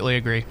best. Completely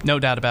agree. No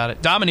doubt about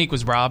it. Dominique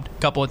was robbed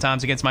a couple of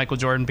times against Michael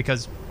Jordan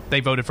because they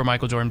voted for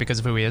Michael Jordan because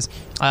of who he is.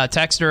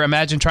 Texter,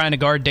 imagine trying to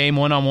guard Dame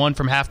one-on-one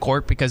from half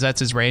court because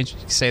that's his range. You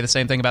can say the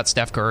same thing about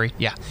Steph Curry.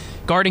 Yeah.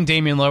 Guarding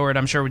Damian Lillard,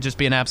 I'm sure, would just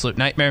be an absolute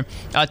nightmare.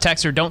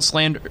 Texter, don't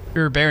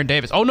slander Baron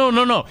Davis. Oh, no.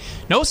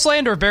 No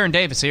slander of Baron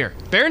Davis here.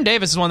 Baron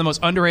Davis is one of the most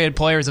underrated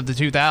players of the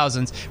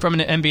 2000s from an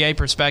NBA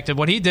perspective.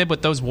 What he did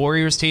with those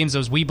Warriors teams,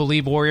 those We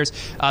Believe Warriors,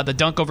 the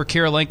dunk over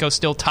Kirilenko,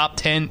 still top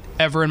 10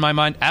 ever in my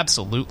mind.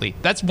 Absolutely.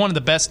 That's one of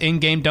the best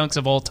in-game dunks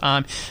of all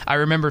time. I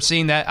remember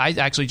seeing that. I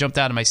actually jumped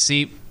out of my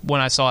seat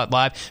when I saw it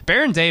live.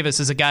 Baron Davis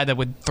is a guy that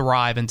would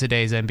thrive in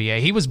today's NBA.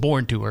 He was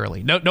born too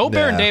early. No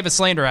Baron Davis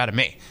slander out of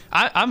me.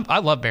 I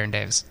love Baron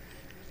Davis.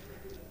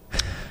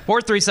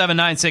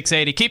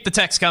 437-9680. Keep the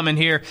text coming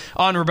here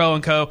on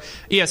Rabaut Co.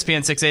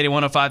 ESPN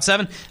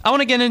 680-1057. I want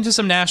to get into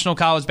some national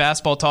college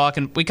basketball talk,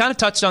 and we kind of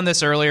touched on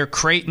this earlier.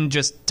 Creighton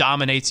just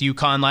dominates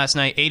UConn last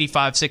night,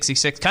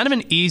 85-66. Kind of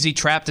an easy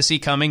trap to see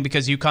coming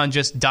because UConn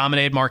just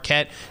dominated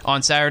Marquette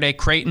on Saturday.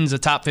 Creighton's a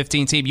top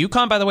 15 team.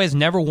 UConn, by the way, has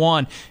never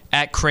won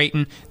at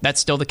Creighton.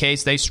 That's still the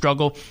case. They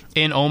struggle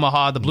in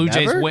Omaha. The Blue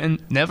Jays win.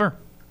 Never.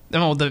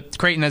 No, the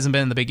Creighton hasn't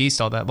been in the Big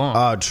East all that long.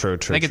 Oh, true.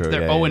 They're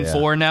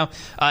 0-4 now.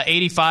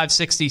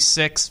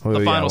 85-66,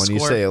 the final score. When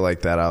you say it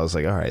like that, I was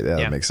like, all right,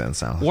 that makes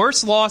sense now.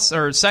 Worst loss,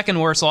 or second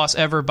worst loss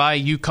ever by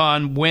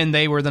UConn when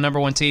they were the number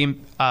one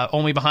team,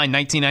 only behind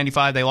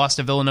 1995. They lost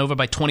to Villanova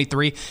by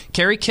 23.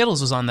 Kerry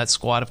Kittles was on that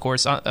squad, of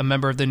course, a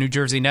member of the New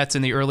Jersey Nets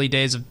in the early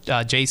days of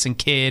Jason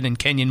Kidd and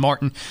Kenyon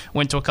Martin.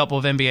 Went to a couple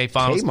of NBA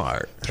finals.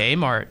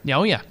 Kmart.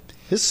 Oh, yeah.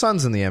 His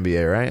son's in the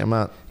NBA, right? I'm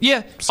not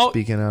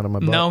speaking out of my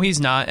butt. No, he's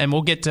not. And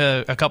we'll get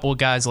to a couple of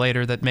guys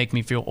later that make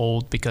me feel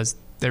old because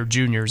they're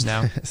juniors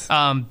now.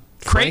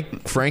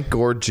 Frank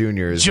Gore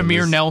Jr. is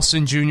Jameer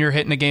Nelson Jr.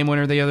 hitting a game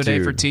winner the other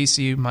day for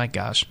TCU. My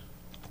gosh.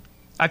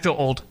 I feel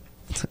old.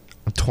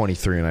 I'm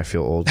 23 and I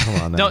feel old. Come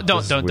on now.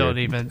 Don't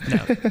even.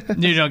 No.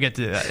 You don't get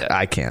to do that yet.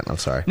 I can't. I'm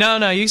sorry.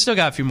 No. You still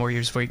got a few more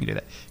years before you can do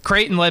that.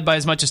 Creighton led by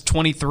as much as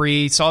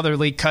 23. Saw their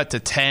lead cut to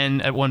 10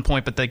 at one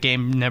point, but the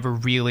game never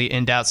really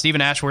ended out. Stephen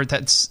Ashworth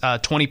had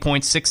 20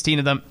 points, 16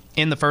 of them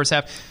in the first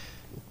half.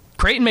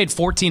 Creighton made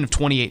 14 of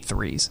 28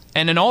 threes.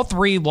 And in all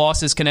three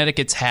losses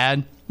Connecticut's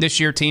had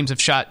this year, teams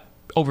have shot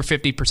over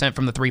 50%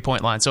 from the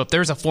three-point line. So if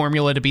there's a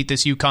formula to beat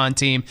this UConn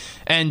team,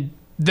 and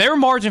their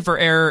margin for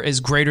error is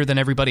greater than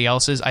everybody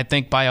else's, I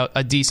think, by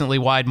a decently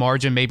wide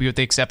margin, maybe with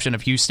the exception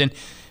of Houston.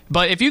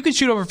 But if you can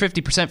shoot over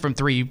 50% from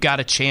three, you've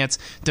got a chance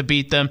to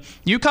beat them.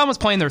 UConn was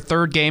playing their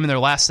third game in their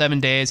last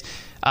 7 days.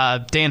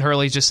 Dan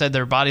Hurley just said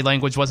their body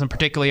language wasn't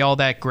particularly all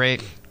that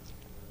great.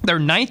 Their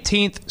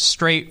 19th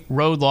straight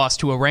road loss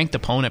to a ranked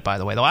opponent, by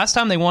the way. The last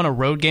time they won a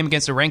road game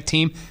against a ranked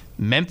team,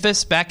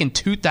 Memphis, back in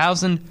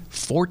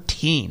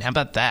 2014. How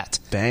about that?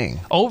 Dang.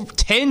 Over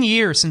 10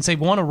 years since they've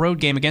won a road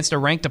game against a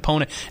ranked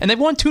opponent. And they've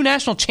won 2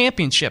 national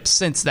championships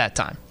since that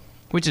time,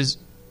 which is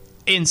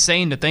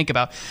insane to think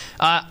about.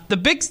 The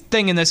big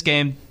thing in this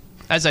game,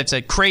 as I've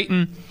said,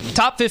 Creighton,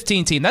 top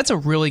 15 team. That's a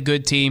really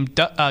good team.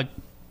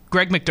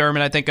 Greg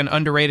McDermott, I think, an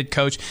underrated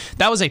coach.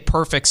 That was a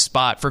perfect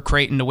spot for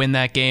Creighton to win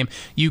that game.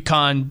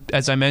 UConn,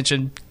 as I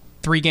mentioned,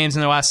 3 games in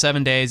their last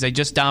 7 days. They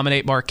just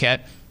dominate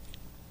Marquette.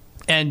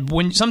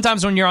 And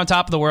sometimes when you're on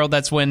top of the world,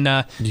 that's when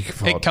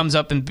it comes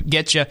up and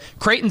gets you.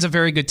 Creighton's a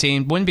very good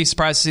team. Wouldn't be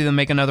surprised to see them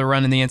make another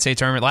run in the NCAA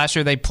tournament. Last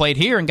year they played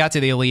here and got to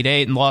the Elite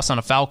Eight and lost on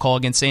a foul call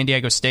against San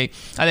Diego State.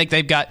 I think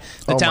they've got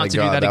the talent to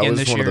do that again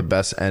this year. That was one of the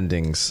best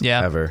endings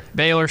ever.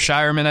 Baylor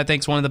Shireman, I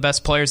think, is one of the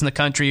best players in the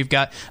country. You've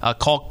got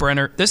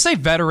Kalkbrenner. This is a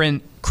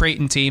veteran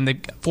Creighton team.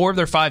 4 of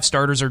their 5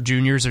 starters are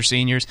juniors or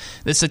seniors.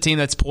 This is a team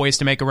that's poised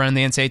to make a run in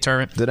the NCAA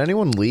tournament. Did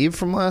anyone leave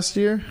from last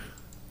year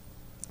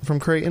from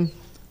Creighton?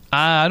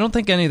 I don't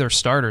think any of their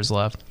starters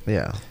left.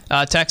 Yeah.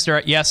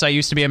 Texter, yes, I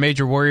used to be a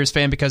major Warriors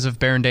fan because of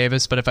Baron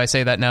Davis, but if I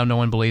say that now, no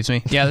one believes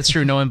me. Yeah, that's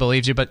true. No one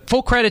believes you, but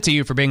full credit to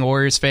you for being a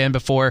Warriors fan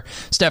before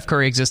Steph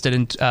Curry existed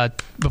and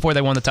before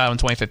they won the title in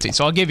 2015.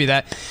 So I'll give you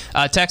that.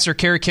 Texter,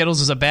 Kerry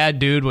Kittles is a bad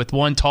dude with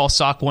one tall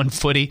sock, one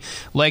footy,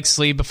 leg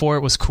sleeve before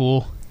it was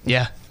cool.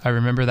 Yeah, I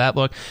remember that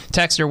look.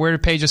 Texter, where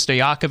did Peja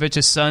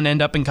Stojakovic's son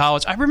end up in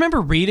college? I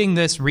remember reading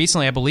this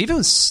recently. I believe it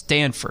was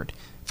Stanford,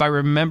 if I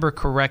remember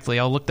correctly.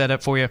 I'll look that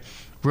up for you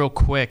real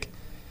quick.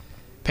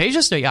 Peja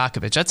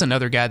Stojakovic, that's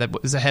another guy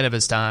that was ahead of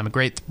his time. A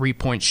great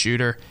 3-point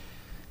shooter.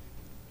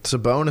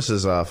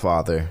 Sabonis'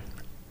 father.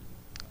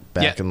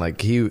 Back in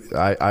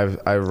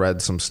I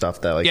read some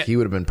stuff that he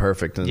would have been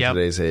perfect in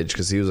today's age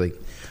because he was like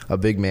a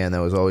big man that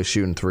was always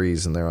shooting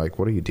threes, and they're like,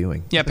 "What are you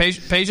doing?" Yeah, Peja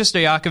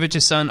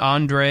Stojakovic's son,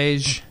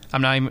 Andrej,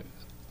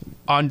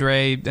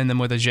 Andre, and then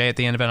with a J at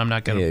the end of it, I'm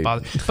not going to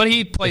bother. But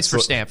he plays for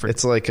Stanford.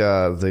 It's like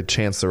the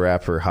Chance the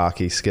Rapper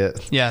hockey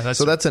skit. Yeah,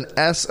 that's an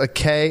S, a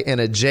K,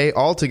 and a J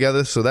all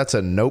together, so that's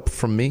a nope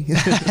from me.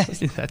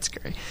 That's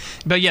great.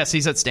 But yes,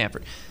 he's at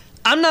Stanford.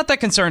 I'm not that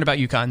concerned about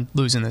UConn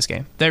losing this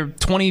game. They're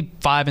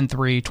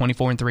 25-3,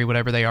 24-3,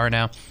 whatever they are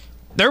now.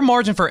 Their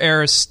margin for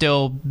error is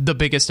still the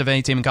biggest of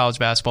any team in college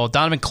basketball.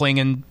 Donovan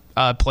Clingan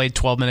played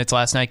 12 minutes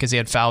last night because he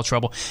had foul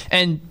trouble.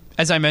 And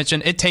as I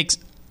mentioned, it takes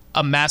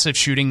a massive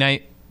shooting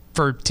night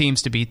for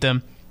teams to beat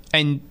them.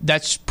 And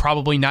that's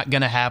probably not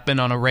going to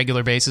happen on a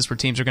regular basis where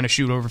teams are going to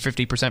shoot over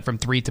 50% from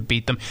 3 to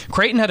beat them.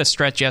 Creighton had a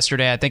stretch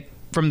yesterday, I think,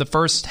 from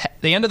the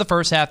end of the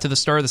first half to the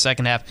start of the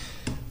second half.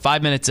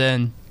 5 minutes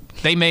in,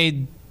 they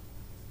made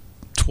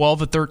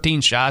 12 of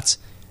 13 shots,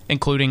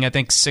 including, I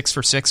think, 6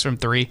 for 6 from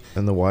 3.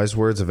 And the wise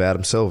words of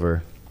Adam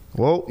Silver.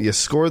 Well, you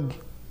scored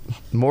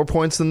more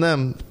points than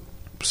them,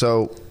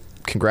 so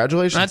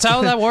congratulations. That's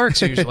how that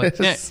works usually.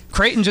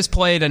 Creighton just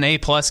played an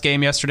A-plus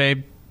game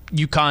yesterday.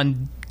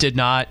 UConn did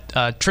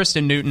not.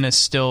 Tristan Newton is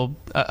still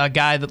a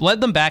guy that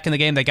led them back in the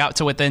game. They got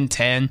to within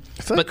 10.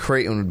 I feel like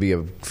Creighton would be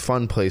a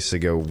fun place to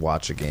go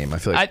watch a game. I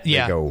feel like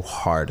they go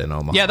hard in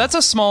Omaha. Yeah, that's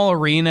a small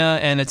arena,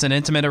 and it's an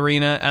intimate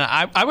arena,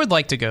 and I would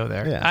like to go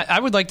there. Yeah. I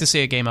would like to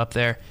see a game up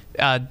there.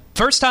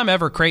 First time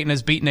ever Creighton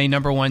has beaten a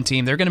number one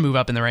team. They're going to move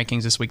up in the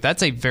rankings this week.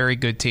 That's a very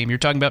good team. You're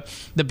talking about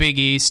the Big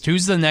East.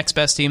 Who's the next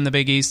best team in the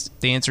Big East?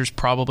 The answer is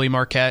probably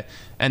Marquette,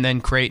 and then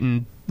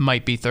Creighton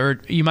might be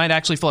third. You might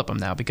actually flip them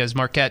now because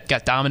Marquette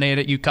got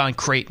dominated at UConn.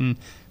 Creighton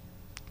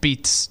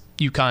beats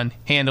UConn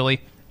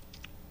handily.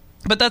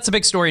 But that's a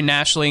big story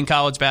nationally in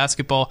college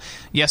basketball.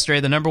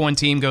 Yesterday, the number one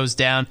team goes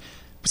down.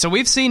 So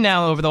we've seen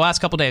now over the last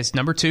couple days,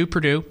 number 2,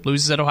 Purdue,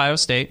 loses at Ohio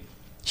State.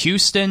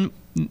 Houston,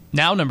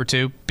 now number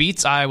 2,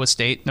 beats Iowa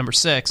State, number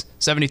 6,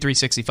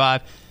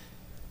 73-65.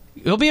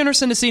 It'll be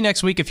interesting to see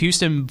next week if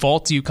Houston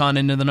vaults UConn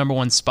into the number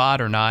 1 spot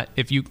or not,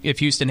 if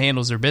Houston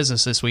handles their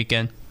business this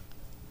weekend.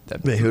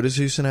 Wait, who does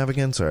Houston have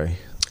again? Sorry.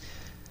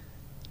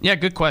 Yeah,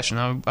 good question.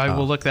 I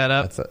will look that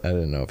up. I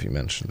didn't know if you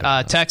mentioned it.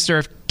 Texter,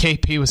 if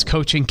KP was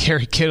coaching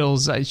Kerry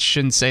Kittles, I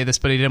shouldn't say this,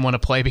 but he didn't want to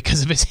play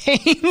because of his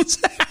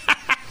hands.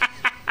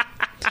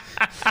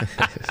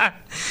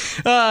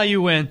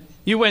 You win.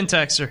 You win,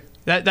 Texter.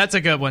 That's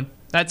a good one.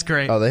 That's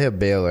great. Oh, they have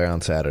Baylor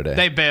on Saturday.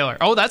 They Baylor.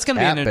 Oh, that's going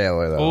to be at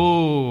Baylor,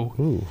 though.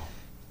 Ooh.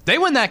 They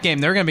win that game,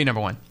 they're going to be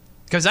number 1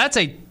 because that's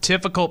a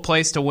difficult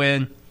place to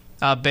win.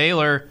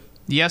 Baylor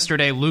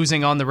yesterday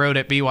losing on the road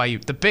at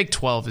BYU. The Big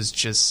 12 is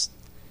just...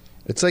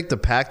 It's like the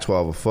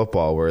Pac-12 of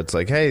football where it's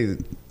like, hey,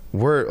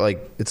 we're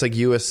like, it's like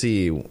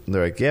USC.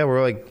 They're like, yeah,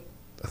 we're like,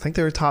 I think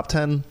they were top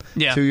 10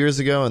 2 years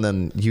ago, and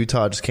then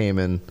Utah just came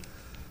in,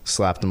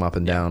 slapped them up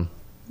and down.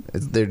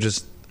 They're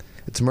just...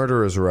 It's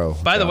murderer's row.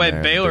 By the way,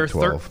 Baylor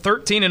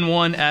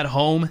 13-1 at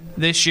home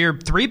this year.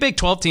 3 Big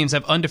 12 teams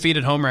have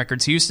undefeated home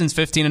records. Houston's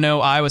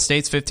 15-0, Iowa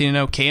State's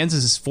 15-0,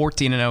 Kansas is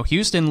 14-0.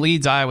 Houston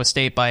leads Iowa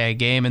State by a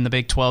game in the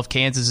Big 12.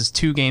 Kansas is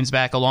 2 games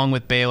back, along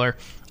with Baylor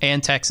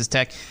and Texas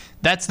Tech.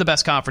 That's the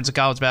best conference of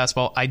college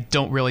basketball. I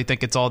don't really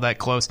think it's all that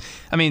close.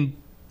 I mean,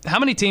 how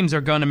many teams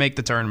are going to make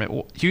the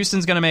tournament?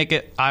 Houston's going to make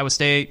it. Iowa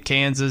State,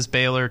 Kansas,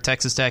 Baylor,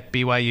 Texas Tech,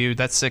 BYU.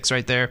 That's 6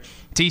 right there.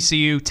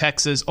 TCU,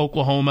 Texas,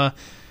 Oklahoma.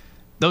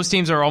 Those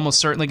teams are almost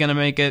certainly going to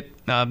make it.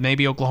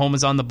 Maybe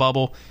Oklahoma's on the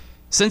bubble.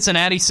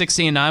 Cincinnati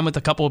 16-9 with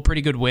a couple of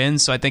pretty good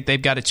wins, so I think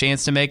they've got a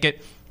chance to make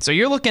it. So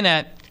you're looking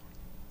at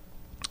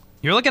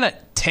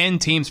 10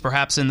 teams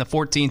perhaps in the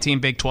 14-team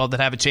Big 12 that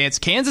have a chance.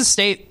 Kansas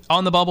State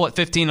on the bubble at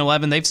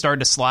 15-11. They've started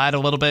to slide a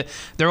little bit.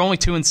 They're only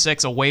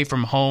 2-6 away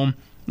from home.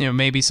 You know,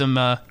 maybe some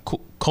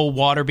cold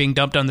water being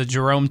dumped on the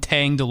Jerome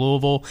Tang to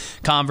Louisville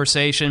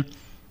conversation.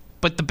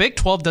 But the Big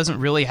 12 doesn't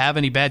really have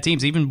any bad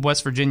teams. Even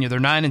West Virginia, they're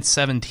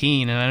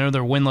 9-17, and I know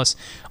they're winless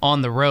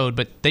on the road,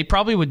 but they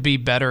probably would be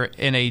better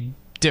in a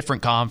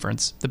different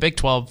conference. The Big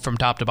 12 from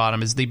top to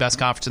bottom is the best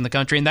conference in the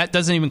country, and that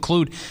doesn't even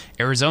include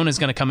Arizona's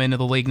going to come into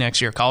the league next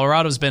year.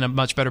 Colorado's been a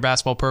much better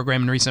basketball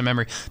program in recent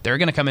memory. They're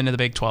going to come into the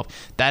Big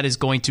 12. That is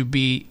going to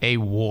be a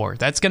war.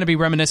 That's going to be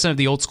reminiscent of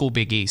the old school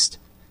Big East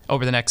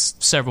over the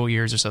next several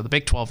years or so. The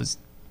Big 12 is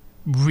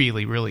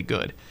really, really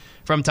good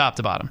from top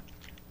to bottom.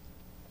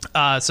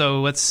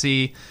 So let's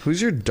see.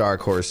 Who's your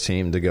dark horse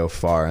team to go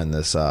far in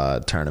this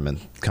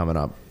tournament coming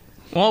up?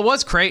 Well, it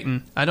was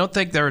Creighton. I don't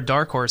think they're a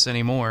dark horse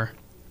anymore.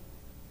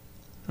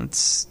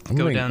 Let's go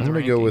down the rankings. I'm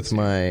going to go with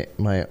my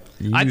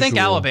usual. I think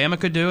Alabama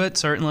could do it,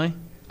 certainly.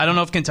 I don't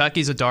know if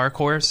Kentucky's a dark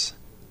horse.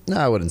 No,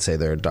 I wouldn't say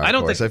they're a dark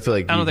horse. I feel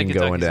like you can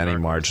go into any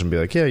margin and be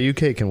like, yeah,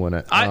 UK can win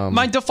it.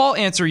 My default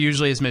answer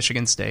usually is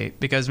Michigan State,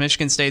 because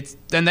Michigan State,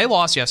 and they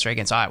lost yesterday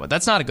against Iowa.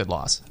 That's not a good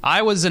loss.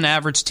 Iowa's an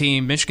average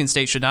team. Michigan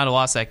State should not have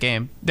lost that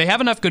game. They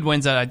have enough good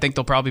wins that I think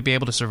they'll probably be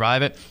able to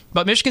survive it.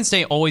 But Michigan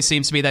State always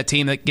seems to be that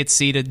team that gets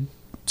seeded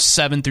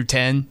 7 through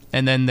 10,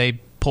 and then they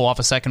pull off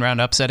a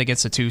second-round upset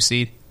against a 2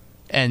 seed.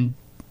 And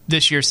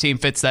this year's team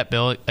fits that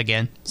bill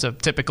again. So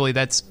typically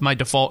that's my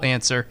default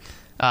answer.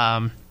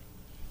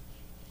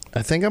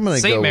 I think I'm going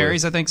to go St.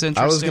 Mary's, I think, is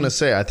interesting. I was going to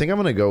say, I think I'm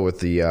going to go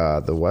with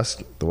the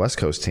West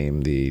Coast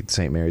team, the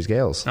St. Mary's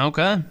Gales.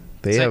 Okay.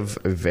 They have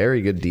a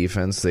very good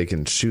defense. They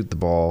can shoot the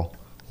ball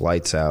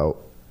lights out.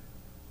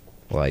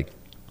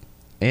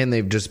 And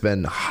they've just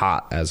been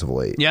hot as of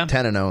late. Yeah.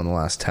 10-0 in the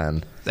last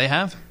 10. They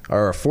have.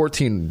 Or a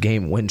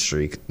 14-game win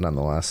streak,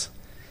 nonetheless.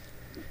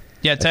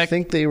 Yeah, I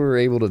think they were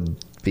able to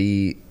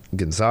beat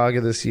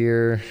Gonzaga this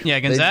year. Yeah,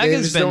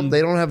 Gonzaga's been... They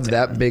don't have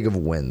that big of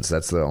wins.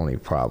 That's the only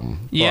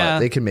problem. Yeah. But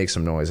they can make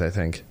some noise, I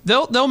think.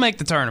 They'll make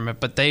the tournament,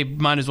 but they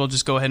might as well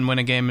just go ahead and win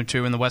a game or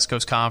two in the West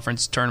Coast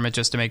Conference tournament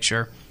just to make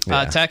sure.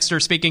 Yeah.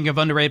 Texter, speaking of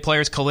underrated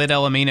players, Khalid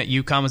El-Amin at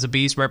UConn was a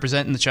beast,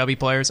 representing the chubby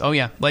players. Oh,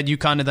 yeah. Led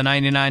UConn to the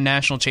 99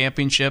 national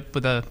championship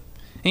with a...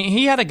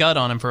 He had a gut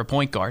on him for a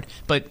point guard,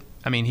 but...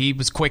 I mean, he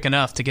was quick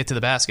enough to get to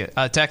the basket.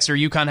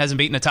 Texter, UConn hasn't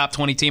beaten a top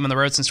 20 team on the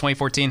road since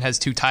 2014, has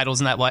 2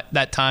 titles in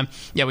that time.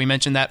 Yeah, we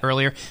mentioned that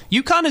earlier.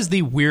 UConn is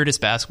the weirdest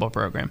basketball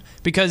program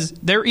because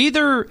they're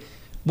either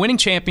winning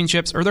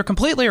championships or they're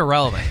completely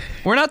irrelevant.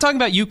 We're not talking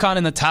about UConn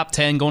in the top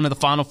 10, going to the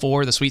Final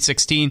Four, the Sweet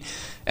 16,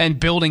 and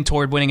building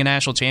toward winning a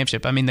national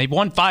championship. I mean, they've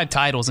won 5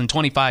 titles in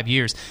 25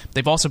 years.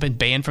 They've also been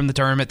banned from the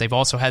tournament. They've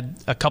also had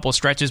a couple of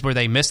stretches where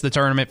they missed the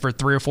tournament for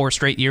 3 or 4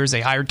 straight years.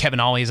 They hired Kevin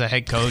Ollie as a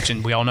head coach,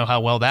 and we all know how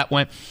well that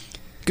went.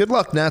 Good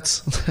luck,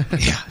 Nets.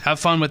 Yeah, have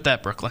fun with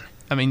that, Brooklyn.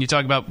 I mean, you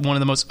talk about one of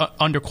the most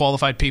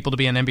underqualified people to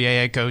be an NBA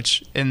head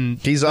coach in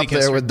He's up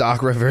there with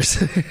Doc Rivers.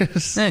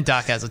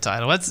 Doc has a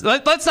title. Let's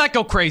not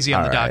go crazy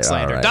on the Doc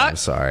slander. Right, Doc, I'm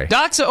sorry.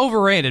 Doc's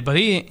overrated, but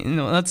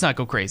let's not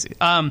go crazy.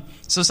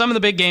 So some of the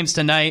big games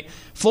tonight: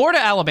 Florida,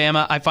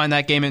 Alabama. I find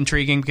that game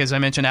intriguing because I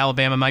mentioned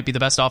Alabama might be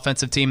the best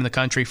offensive team in the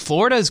country.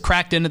 Florida has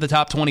cracked into the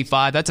top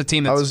 25. That's a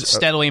team that's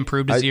steadily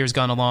improved as the year's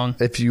gone along.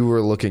 If you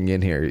were looking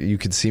in here, you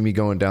could see me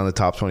going down the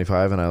top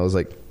 25, and I was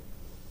like,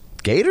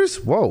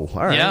 Gators? Whoa.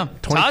 All right. Yeah.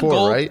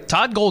 24, right?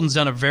 Todd Golden's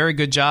done a very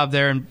good job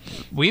there, and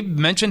we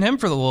mentioned him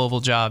for the Louisville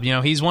job. You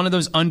know, he's one of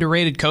those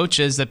underrated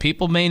coaches that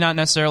people may not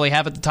necessarily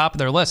have at the top of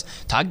their list.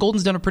 Todd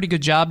Golden's done a pretty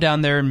good job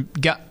down there and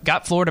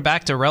got Florida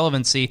back to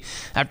relevancy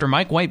after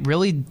Mike White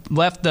really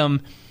left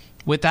them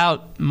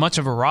without much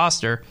of a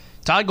roster.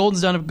 Todd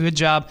Golden's done a good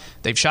job.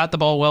 They've shot the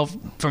ball well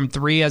from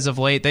 3 as of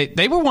late.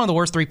 They were one of the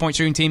worst three-point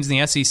shooting teams in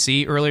the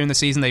SEC earlier in the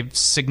season. They've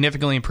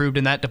significantly improved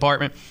in that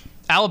department.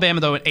 Alabama,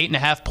 though, an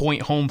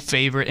 8.5-point home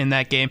favorite in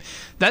that game.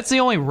 That's the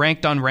only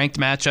ranked-on-ranked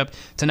matchup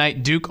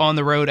tonight. Duke on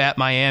the road at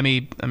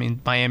Miami. I mean,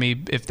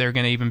 Miami, if they're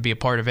going to even be a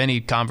part of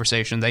any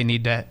conversation, they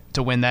need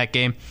to win that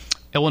game.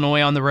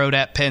 Illinois on the road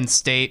at Penn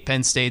State.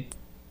 Penn State,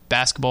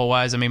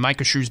 basketball-wise, I mean,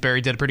 Micah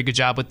Shrewsbury did a pretty good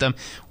job with them.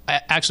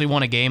 Actually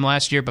won a game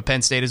last year, but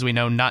Penn State, as we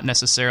know, not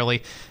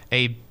necessarily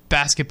a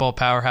basketball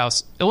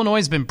powerhouse. Illinois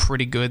has been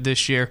pretty good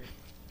this year.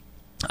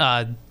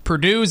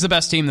 Purdue is the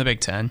best team in the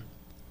Big Ten.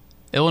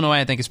 Illinois,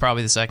 I think, is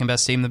probably the second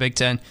best team in the Big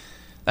Ten.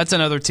 That's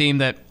another team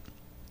that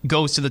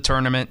goes to the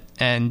tournament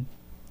and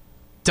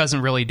doesn't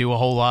really do a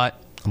whole lot.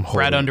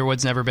 Brad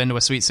Underwood's never been to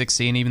a Sweet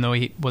 16, even though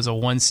he was a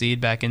 1 seed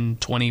back in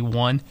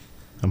 21.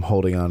 I'm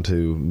holding on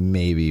to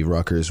maybe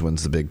Rutgers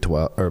wins the Big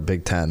 12 or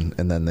Big 10,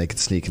 and then they could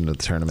sneak into the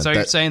tournament. So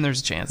you're saying there's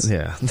a chance?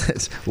 Yeah,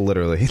 that's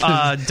literally.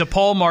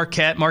 DePaul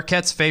Marquette.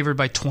 Marquette's favored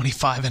by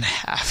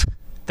 25.5.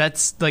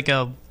 That's like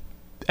a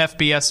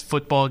FBS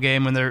football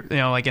game when they're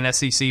like an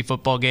SEC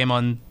football game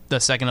on the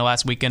second to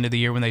last weekend of the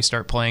year when they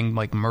start playing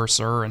like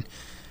Mercer and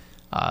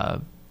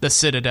the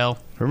Citadel.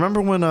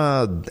 Remember when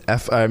I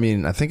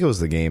think it was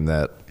the game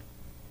that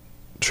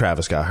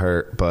Travis got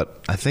hurt,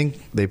 but I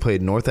think they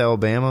played North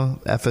Alabama,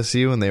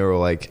 FSU, and they were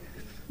like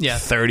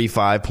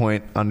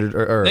 35-point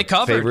under or they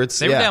covered. Favorites.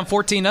 They were down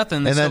 14-0.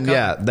 And then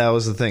that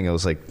was the thing. It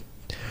was like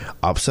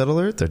upset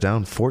alert. They're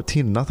down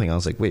 14-0. I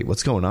was like, wait,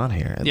 what's going on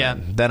here?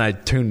 And then I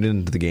tuned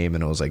into the game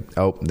and it was like,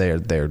 oh,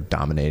 they're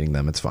dominating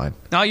them. It's fine.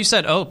 Oh, you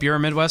said "ope." You're a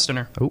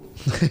Midwesterner. Oh,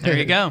 there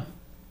you go.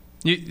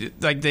 You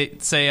like they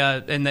say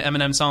in the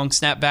Eminem song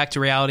 "Snap Back to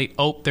Reality."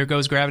 "Ope, there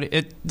goes gravity."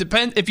 It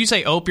depends. If you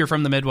say "ope," you're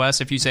from the Midwest.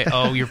 If you say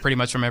 "oh," you're pretty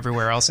much from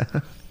everywhere else.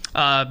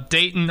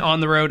 Dayton on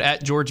the road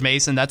at George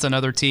Mason. That's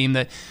another team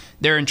that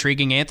they're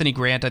intriguing. Anthony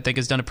Grant, I think,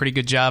 has done a pretty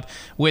good job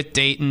with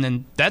Dayton,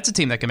 and that's a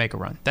team that can make a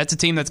run. That's a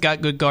team that's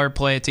got good guard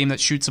play, a team that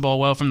shoots the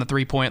ball well from the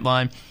three-point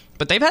line.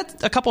 But they've had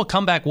a couple of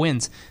comeback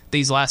wins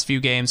these last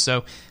few games,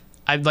 so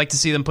I'd like to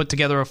see them put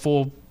together a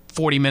full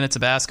 40 minutes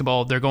of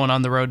basketball. They're going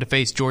on the road to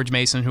face George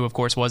Mason, who, of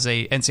course, was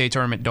a NCAA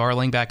tournament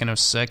darling back in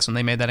 2006 when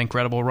they made that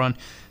incredible run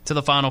to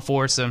the Final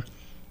Four. So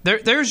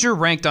there's your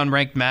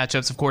ranked-on-ranked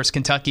matchups. Of course,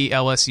 Kentucky,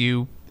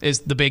 LSU is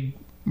the big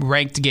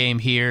ranked game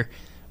here,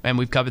 and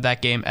we've covered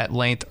that game at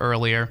length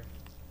earlier.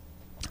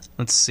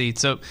 Let's see.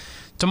 So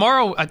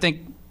tomorrow, I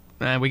think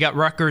we got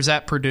Rutgers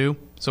at Purdue,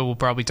 so we'll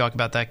probably talk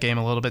about that game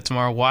a little bit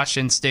tomorrow.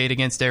 Washington State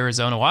against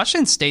Arizona.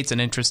 Washington State's an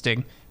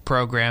interesting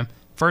program.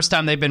 First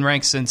time they've been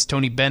ranked since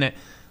Tony Bennett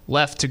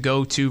left to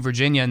go to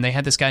Virginia, and they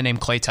had this guy named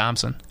Klay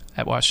Thompson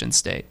at Washington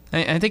State.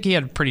 I think he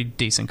had a pretty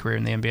decent career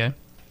in the NBA. Is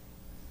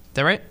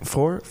that right?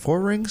 4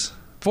 rings?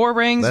 4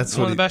 rings. That's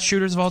one of the best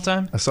shooters of all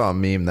time. I saw a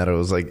meme that it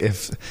was like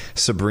if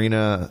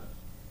Sabrina,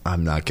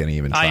 I'm not going to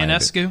even try.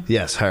 Ionescu?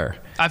 Yes, her.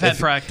 I've had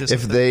practice.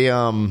 If they,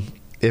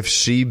 if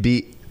she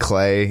beat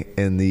Clay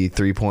in the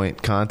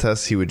 3-point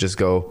contest, he would just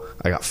go,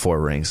 I got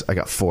 4 rings. I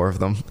got 4 of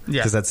them.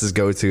 Yeah. Because that's his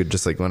go-to.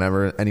 Just like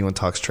whenever anyone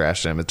talks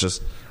trash to him, it's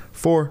just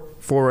 4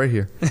 right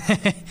here.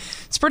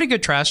 It's pretty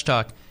good trash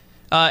talk.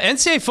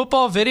 NCAA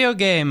football video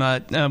game.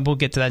 We'll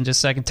get to that in just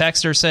a second.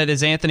 Texter said,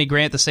 is Anthony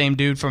Grant the same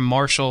dude from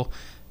Marshall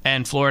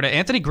and Florida?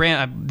 Anthony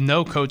Grant, I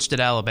know, coached at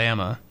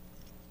Alabama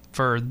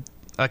for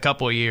a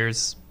couple of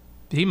years.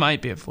 He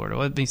might be at Florida.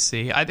 Let me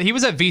see. He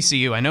was at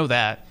VCU. I know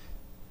that.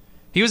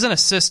 He was an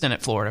assistant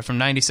at Florida from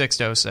 96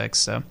 to 06.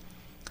 So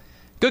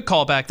good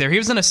call back there. He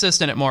was an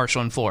assistant at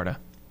Marshall in Florida.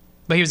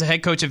 But he was a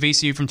head coach at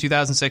VCU from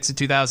 2006 to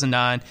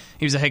 2009.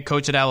 He was a head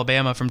coach at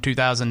Alabama from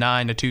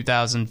 2009 to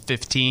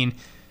 2015.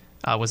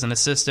 Was an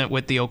assistant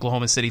with the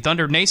Oklahoma City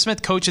Thunder.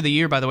 Naismith Coach of the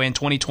Year, by the way, in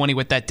 2020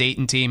 with that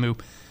Dayton team who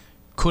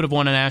could have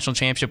won a national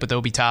championship with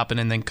Obi Toppin,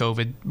 and then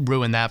COVID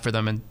ruined that for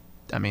them. And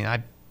I mean,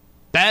 I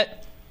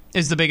bet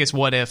is the biggest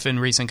what if in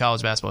recent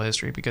college basketball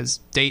history, because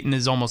Dayton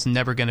is almost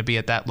never going to be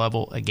at that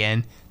level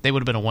again. They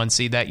would have been a 1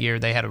 seed that year.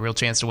 They had a real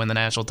chance to win the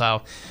national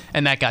title,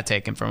 and that got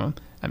taken from them.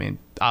 I mean,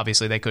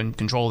 obviously they couldn't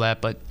control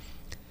that, but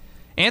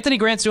Anthony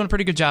Grant's doing a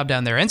pretty good job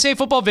down there. NCAA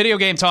football video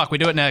game talk. We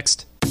do it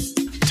next.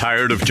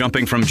 Tired of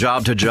jumping from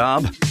job to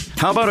job?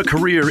 How about a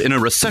career in a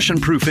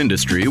recession-proof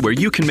industry where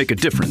you can make a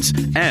difference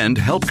and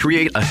help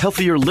create a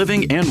healthier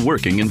living and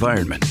working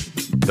environment?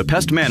 The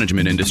pest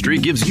management industry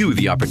gives you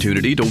the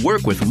opportunity to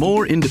work with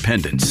more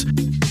independence.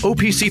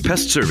 OPC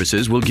Pest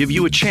Services will give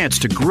you a chance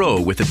to grow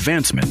with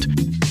advancement.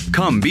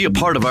 Come be a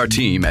part of our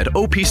team at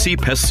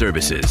OPC Pest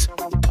Services.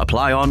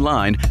 Apply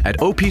online at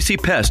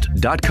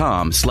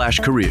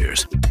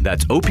opcpest.com/careers.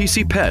 That's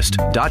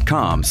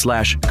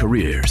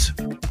opcpest.com/careers.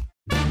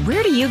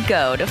 Where do you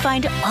go to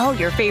find all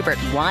your favorite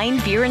wine,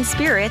 beer, and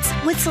spirits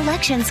with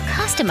selections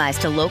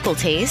customized to local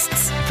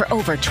tastes? For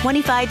over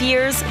 25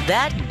 years,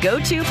 that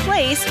go-to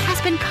place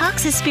has been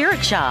Cox's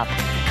Spirit Shop.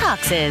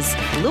 Cox's,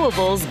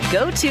 Louisville's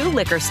go-to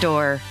liquor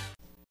store.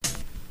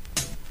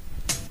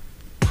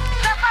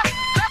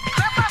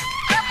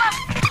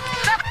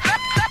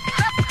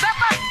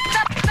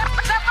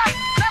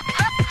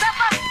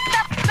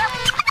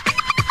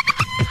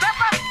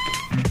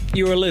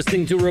 You are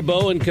listening to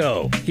Rabaut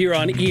Co. here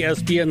on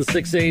ESPN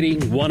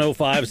 680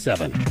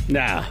 1057.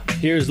 Now,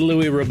 here's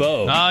Louis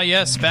Rabaut.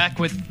 Yes, back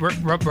with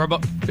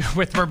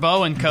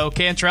Rabaut Co.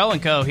 Cantrell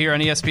and Co. here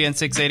on ESPN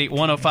 680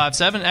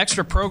 1057.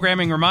 Extra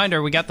programming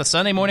reminder, we got the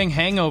Sunday morning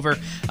hangover.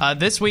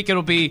 This week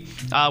it'll be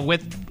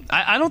with...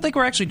 I don't think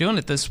we're actually doing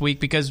it this week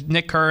because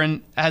Nick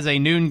Curran has a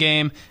noon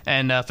game,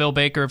 and Phil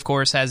Baker, of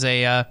course, has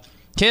a...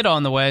 kid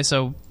on the way,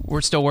 so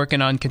we're still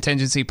working on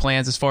contingency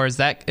plans as far as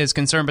that is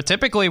concerned. But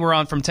typically we're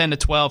on from 10 to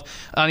 12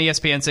 on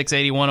ESPN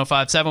 680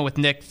 1057 with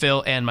Nick,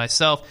 Phil, and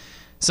myself.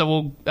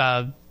 So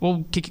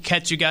we'll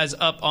catch you guys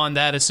up on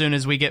that as soon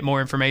as we get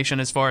more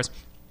information as far as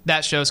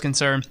that show's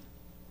concerned.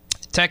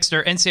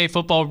 Texter, NCAA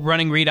football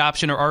running read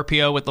option or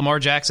RPO with Lamar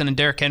Jackson and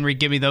Derrick Henry.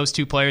 Give me those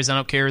two players. I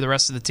don't care who the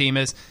rest of the team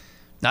is.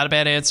 Not a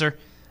bad answer.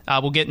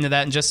 We'll get into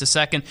that in just a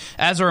second.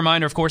 As a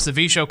reminder, of course, the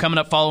V Show coming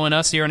up following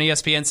us here on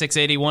ESPN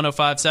 680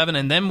 1057,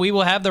 and then we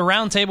will have the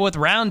Roundtable with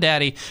Round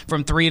Daddy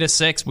from 3 to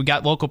 6. We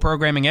got local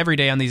programming every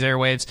day on these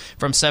airwaves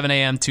from 7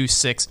 a.m. to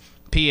 6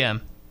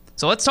 p.m.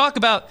 So let's talk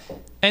about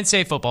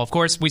NCAA football. Of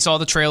course, we saw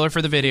the trailer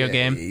for the video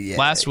game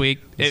last week.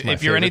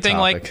 If you're anything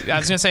like, I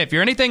was going to say, if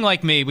you're anything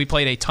like me, we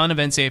played a ton of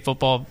NCAA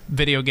football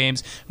video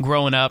games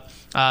growing up.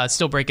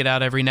 Still break it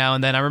out every now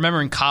and then. I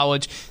remember in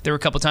college, there were a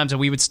couple times that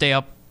we would stay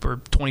up for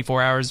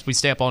 24 hours. We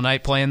stay up all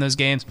night playing those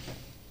games,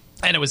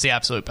 and it was the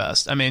absolute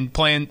best. I mean,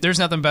 there's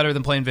nothing better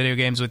than playing video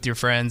games with your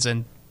friends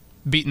and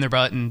beating their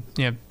butt and,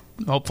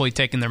 hopefully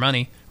taking their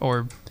money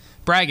or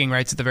bragging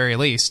rights at the very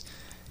least.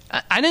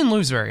 I didn't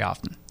lose very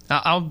often.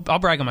 I'll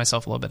brag on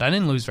myself a little bit. I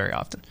didn't lose very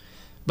often.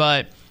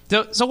 But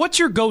so what's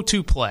your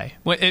go-to play?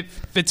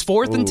 If it's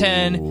 4th and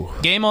 10,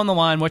 game on the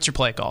line, what's your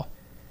play call?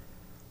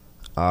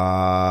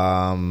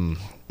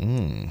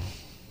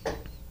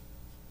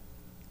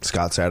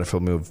 Scott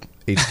Satterfield move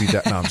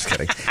HB. No, I'm just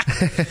kidding.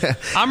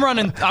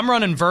 I'm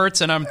running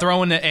verts and I'm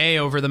throwing the A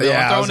over the middle.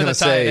 I'm throwing to the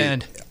tight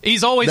end.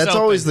 He's always that's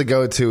open. Always the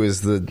go-to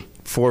is the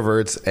 4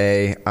 verts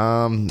A.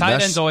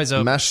 Tight end's always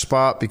open. Mesh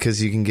spot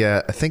because you can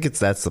get. I think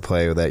that's the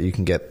play that you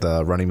can get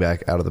the running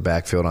back out of the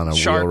backfield on a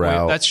wheel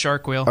route. That's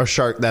shark wheel. Or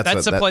shark.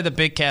 That's the play the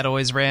Big Cat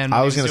always ran.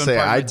 I was going to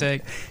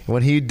say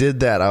when he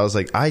did that, I was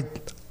like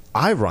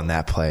I run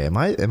that play. Am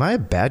I a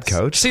bad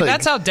coach? See,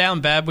 that's how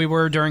down bad we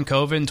were during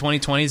COVID in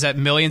 2020 is that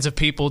millions of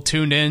people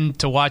tuned in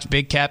to watch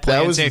Big Cat play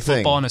NCAA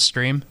football on a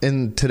stream.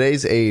 In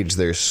today's age,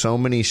 there's so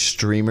many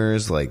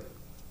streamers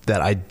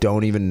that I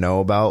don't even know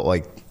about.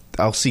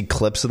 I'll see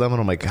clips of them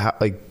and I'm like,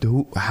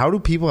 how do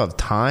people have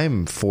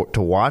time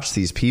to watch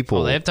these people?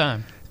 Oh, they have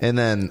time. And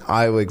then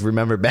I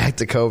remember back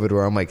to COVID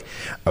where I'm like,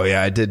 oh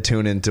yeah, I did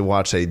tune in to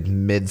watch a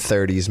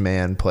mid-30s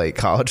man play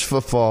college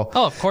football.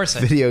 Oh, of course.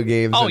 Video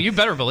games. Oh, you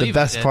better believe it. The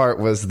best part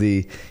was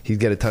he'd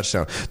get a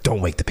touchdown. Don't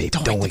wake the baby.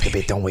 Don't wake the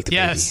baby. Don't wake the baby.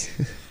 Yes.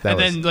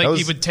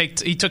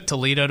 He took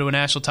Toledo to a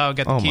national title,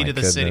 got the key to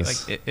the city.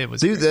 It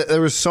was Dude,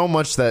 there was so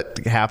much that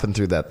happened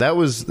through that. That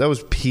was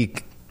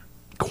peak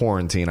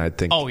quarantine, I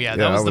think. Oh yeah,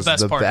 that was the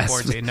best part of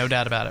quarantine, no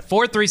doubt about it.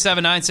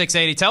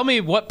 437-9680. Tell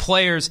me what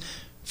players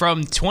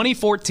from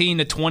 2014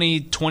 to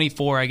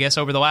 2024, I guess,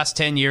 over the last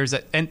 10 years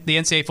that the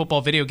NCAA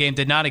football video game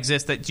did not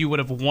exist that you would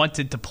have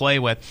wanted to play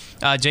with.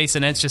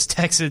 Jason Entz just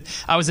texted,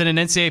 I was in an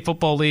NCAA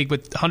football league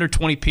with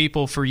 120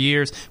 people for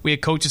years. We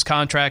had coaches'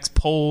 contracts,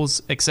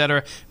 polls,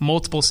 etc.,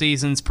 multiple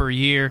seasons per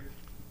year.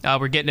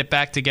 We're getting it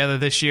back together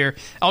this year.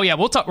 Oh, yeah,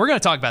 we're going to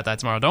talk about that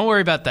tomorrow. Don't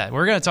worry about that.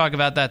 We're going to talk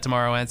about that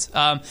tomorrow, Entz.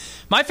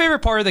 My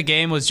favorite part of the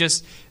game was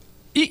just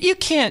you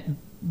can't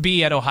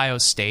be at Ohio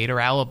State or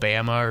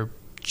Alabama or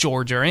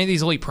Georgia or any of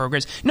these elite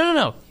programs.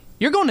 No.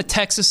 You're going to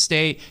Texas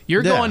State.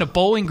 You're going to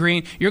Bowling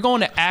Green. You're going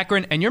to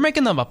Akron, and you're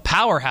making them a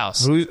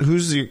powerhouse.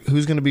 Who's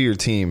going to be your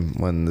team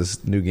when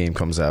this new game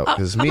comes out?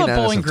 Because I'm a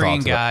Bowling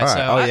Green guy,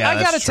 so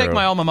I got to take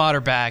my alma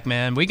mater back,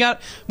 man.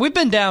 We've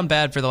been down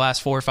bad for the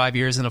last 4 or 5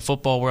 years in the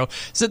football world.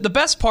 So the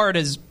best part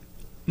is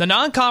The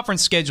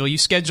non-conference schedule, you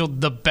scheduled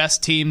the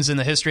best teams in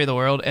the history of the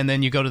world, and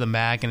then you go to the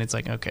MAC, and it's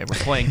like, okay, we're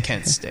playing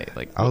Kent State.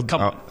 Like,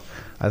 come on.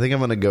 I think I'm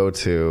going to go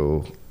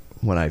to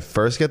when I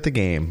first get the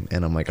game,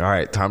 and I'm like, all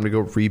right, time to go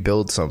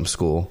rebuild some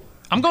school.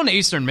 I'm going to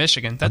Eastern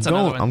Michigan. That's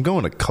another one. I'm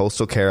going to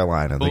Coastal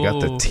Carolina. They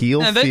got the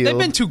teal field. They've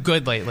been too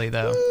good lately,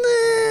 though.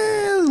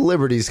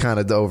 Liberty's kind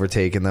of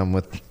overtaken them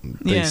with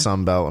the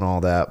Sun Belt and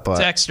all that. But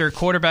Texter,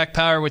 quarterback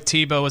power with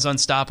Tebow was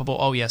unstoppable.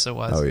 Oh, yes, it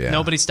was. Oh, yeah.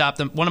 Nobody stopped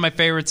them. One of my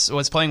favorites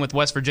was playing with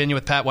West Virginia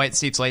with Pat White and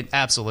Steve Slayton.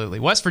 Absolutely.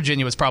 West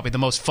Virginia was probably the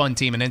most fun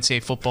team in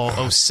NCAA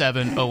football,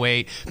 07,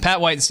 08.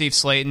 Pat White and Steve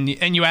Slayton.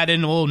 And you add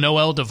in a little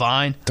Noel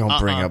Devine. Don't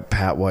bring up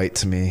Pat White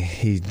to me.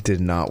 He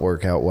did not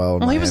work out well.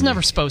 Well, he was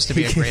never supposed to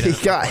be a great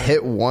He got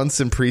hit once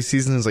in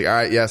preseason and was like, all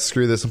right, yeah,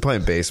 screw this. I'm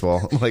playing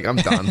baseball. I'm like, I'm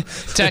done.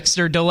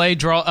 Texter, delay,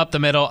 draw up the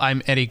middle.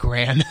 I'm Eddie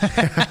Gran.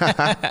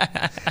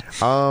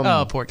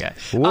 Oh, poor guy.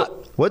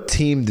 What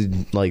team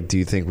do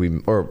you think we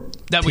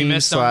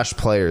missed /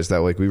 players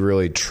that we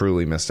really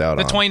truly missed out on?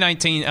 The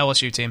 2019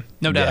 LSU team,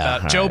 no doubt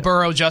about it. Joe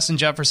Burrow, Justin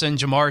Jefferson,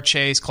 Jamar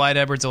Chase, Clyde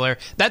Edwards-Helaire.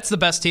 That's the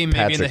best team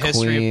maybe in the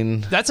history.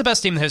 That's the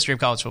best team in the history of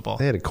college football.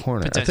 They had a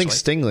corner. I think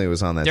Stingley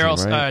was on that team,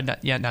 right?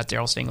 Not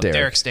Daryl Stingley.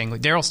 Derek Stingley.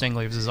 Daryl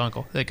Stingley was his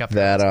uncle. They got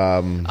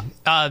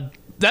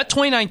that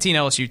 2019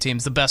 LSU team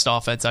is the best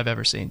offense I've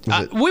ever seen.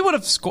 We would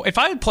have scored if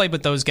I had played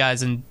with those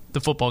guys in the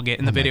football game,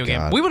 in the video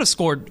game. We would have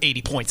scored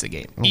 80 points a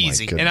game,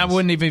 easy, and I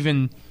wouldn't have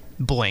even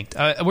blinked.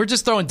 We're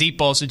just throwing deep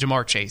balls to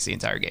Jamar Chase the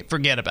entire game.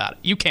 Forget about it.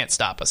 You can't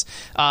stop us.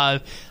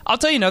 I'll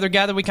tell you another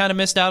guy that we kind of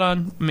missed out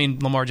on. I mean,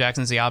 Lamar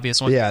Jackson's the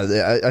obvious one.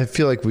 Yeah, I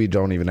feel like we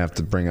don't even have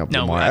to bring up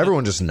Lamar.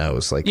 Everyone just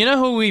knows. You know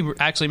who we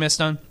actually missed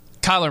on?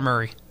 Kyler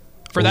Murray.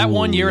 For that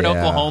 1 year at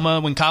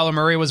Oklahoma, when Kyler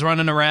Murray was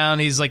running around,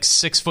 he's like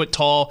 6 foot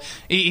tall.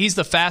 He's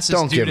the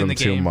fastest dude in the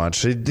game. Don't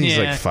give him too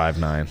much. He's like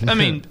 5'9". I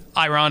mean,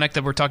 ironic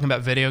that we're talking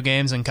about video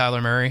games and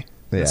Kyler Murray.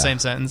 in the same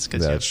sentence.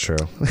 That's true.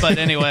 But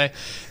anyway,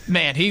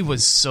 man, he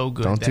was so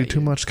good. Don't do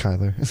too much,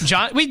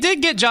 Kyler. We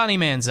did get Johnny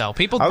Manziel.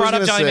 People brought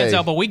up Johnny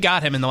Manziel, but we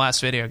got him in the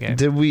last video game.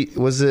 Did we?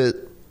 Was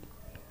it?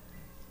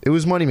 It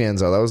was Money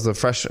Manziel. That was the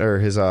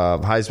his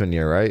Heisman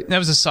year, right? That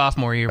was a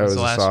sophomore year. Was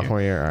the last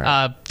sophomore year. All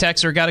right.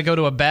 Texer, got to go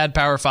to a bad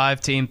Power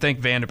 5 team. Think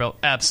Vanderbilt.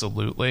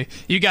 Absolutely.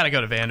 You got to go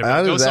to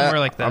Vanderbilt. Go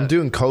somewhere like that. I'm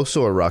doing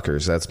Coastal or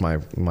Rutgers. That's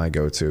my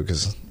go-to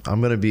because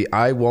I'm going to be.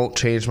 I won't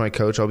change my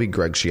coach. I'll be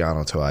Greg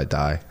Schiano till I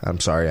die. I'm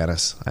sorry,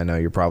 Ennis. I know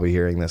you're probably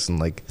hearing this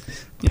and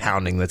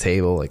pounding the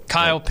table.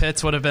 Kyle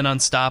Pitts would have been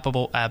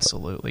unstoppable.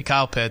 Absolutely.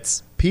 Kyle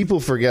Pitts. People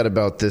forget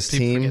about this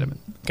team.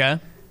 Okay.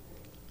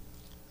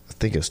 I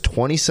think it was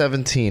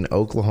 2017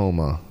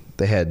 Oklahoma.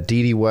 They had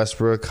Dede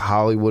Westbrook,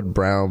 Hollywood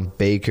Brown,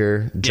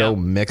 Baker, Joe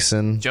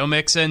Mixon.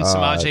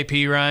 Samaje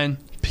Perine,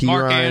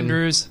 Mark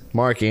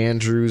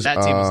Andrews.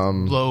 That team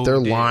was loaded. Their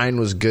line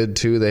was good,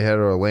 too. They had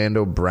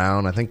Orlando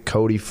Brown. I think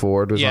Cody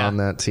Ford was on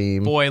that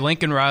team. Boy,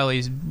 Lincoln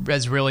Riley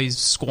has really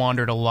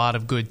squandered a lot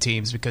of good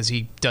teams because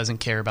he doesn't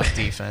care about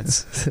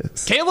defense.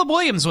 Caleb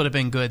Williams would have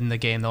been good in the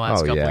game the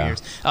last couple of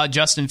years.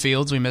 Justin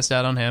Fields, we missed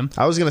out on him.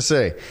 I was going to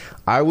say,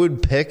 I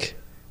would pick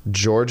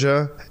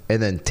Georgia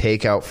and then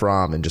take out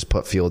Fromm and just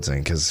put Fields in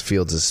because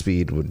Fields'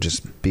 speed would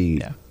just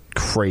be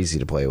crazy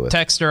to play with.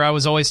 Texter, I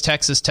was always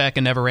Texas Tech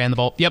and never ran the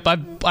ball. Yep,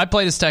 I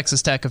played as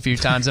Texas Tech a few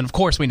times, and of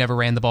course we never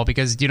ran the ball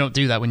because you don't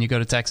do that when you go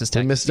to Texas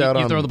Tech. We missed out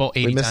on, throw the ball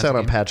 80 we missed times out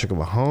on Patrick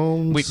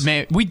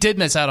Mahomes. We did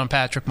miss out on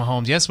Patrick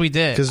Mahomes. Yes, we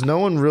did. Because no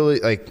one really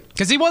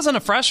because he wasn't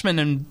a freshman,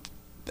 and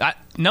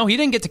he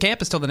didn't get to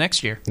campus till the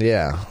next year.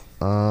 Yeah.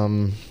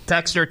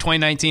 Texter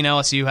 2019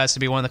 LSU has to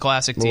be one of the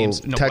classic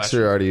teams. No Texter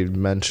question. already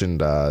mentioned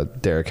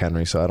Derrick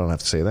Henry, so I don't have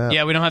to say that.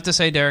 Yeah, we don't have to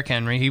say Derrick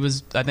Henry. He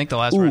was, I think, the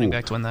last running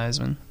back to win the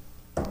Heisman.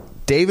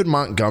 David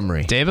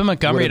Montgomery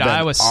at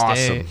Iowa State.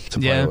 Awesome to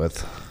play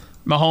with.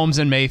 Mahomes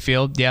and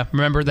Mayfield. Yeah,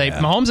 remember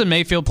Mahomes and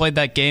Mayfield played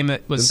that game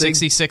that was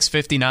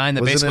 66-59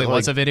 that basically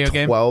was a video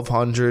game.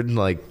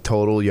 1,200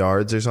 total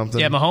yards or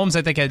something. Yeah, Mahomes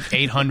I think had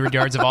 800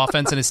 yards of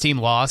offense and his team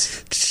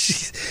lost.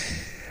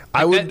 Jeez.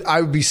 I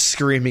would be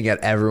screaming at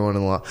everyone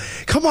in the line.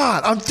 Come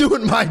on, I'm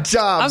doing my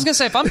job. I was going to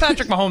say, if I'm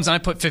Patrick Mahomes and I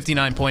put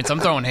 59 points, I'm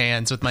throwing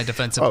hands with my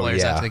defensive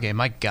players after the game.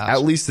 My gosh.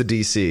 At least the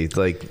DC.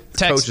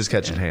 Coaches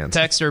catching hands.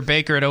 Texter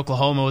Baker at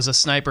Oklahoma was a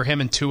sniper.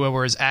 Him and Tua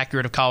were as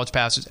accurate of college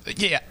passes.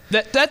 Yeah,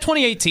 that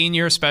 2018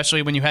 year,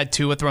 especially when you had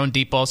Tua throwing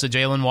deep balls to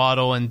Jalen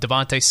Waddle and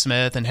Devontae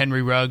Smith and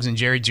Henry Ruggs and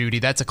Jerry Jeudy,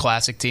 that's a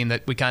classic team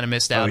that we kind of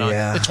missed out on.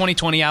 The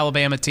 2020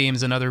 Alabama team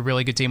is another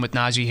really good team with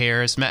Najee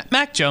Harris.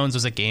 Mac Jones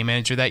was a game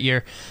manager that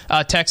year.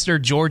 Texter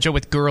Georgia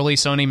with Gurley,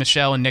 Sony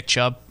Michel, and Nick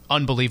Chubb.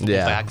 Unbelievable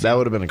backfield. That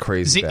would have been a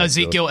crazy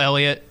Ezekiel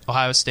Elliott,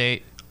 Ohio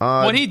State.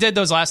 What he did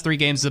those last 3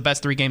 games is the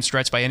best 3-game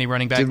stretch by any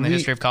running back in the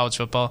history of college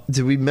football.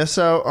 Did we miss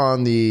out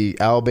on the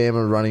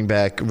Alabama running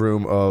back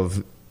room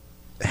of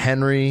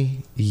Henry,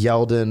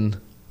 Yeldon,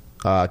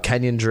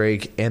 Kenyon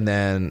Drake, and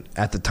then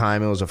at the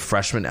time it was a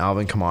freshman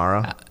Alvin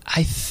Kamara?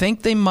 I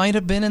think they might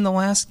have been in the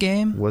last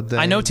game.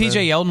 I know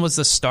TJ Yeldon was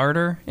the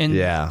starter in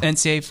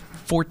NCAA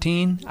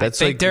 14.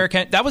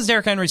 That was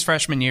Derrick Henry's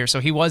freshman year, so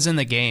he was in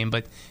the game,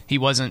 but he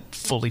wasn't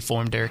fully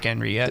formed Derrick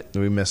Henry yet.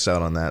 We missed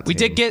out on that. We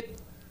did get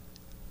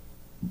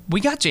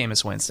We got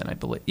Jameis Winston, I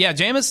believe. Yeah,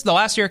 Jameis, the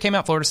last year it came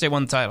out, Florida State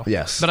won the title.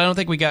 Yes. But I don't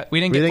think we didn't We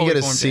get didn't fully get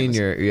a formed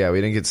senior. Jameis. Yeah,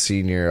 we didn't get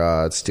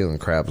senior stealing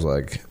crabs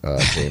like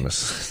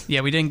Jameis.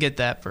 Yeah, we didn't get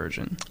that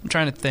version. I'm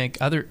trying to think.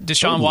 Deshaun I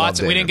would love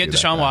Watson. to We didn't get interview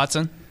that Deshaun guy.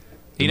 Watson.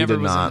 He We never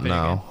did was not in the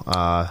video know. game.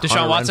 Hunter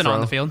Deshaun Watson Renfro.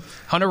 on the field.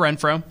 Hunter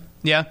Renfro.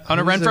 Yeah,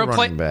 Hunter Who's their Renfro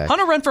running back?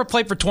 Hunter Renfro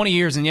played for 20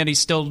 years, and yet he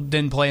still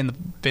didn't play in the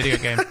video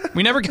game.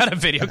 We never got a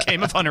video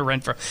game of Hunter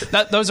Renfro.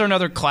 Those are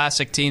another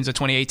classic teams. The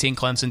 2018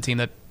 Clemson team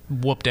that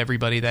whooped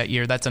everybody that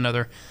year. That's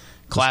another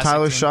classic. Was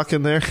Tyler team. Shuck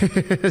in there?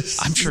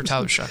 I'm sure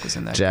Tyler Shuck was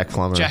in that. Jack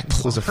Plummer. Jack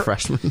Plummer was a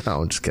freshman.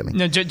 No, I'm just kidding.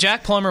 No,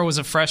 Jack Plummer was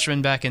a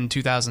freshman back in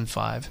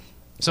 2005.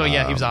 So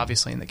yeah, he was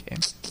obviously in the game.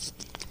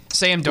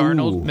 Sam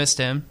Darnold missed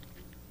him.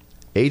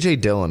 A.J.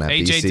 Dillon at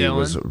A.J. BC Dillon.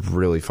 was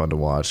really fun to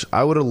watch.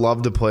 I would have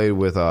loved to play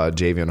with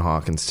Javion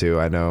Hawkins too.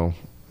 I know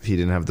he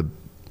didn't have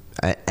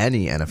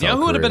any NFL. You know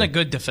who would have been a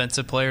career. good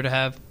defensive player to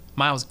have?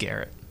 Myles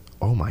Garrett.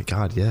 Oh my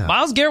God, yeah.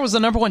 Myles Garrett was the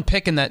number one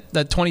pick in that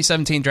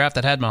 2017 draft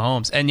that had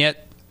Mahomes, and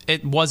yet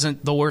it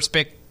wasn't the worst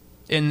pick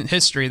in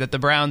history that the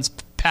Browns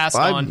passed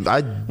on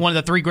one of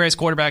the three greatest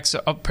quarterbacks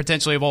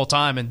potentially of all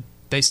time, and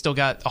they still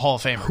got a Hall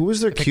of Famer. Who was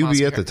their They picked Myles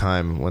QB at the Garrett.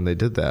 time when they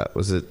did that?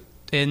 Was it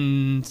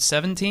In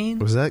 17?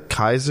 was that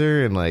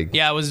Kaiser and like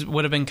Yeah, it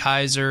would have been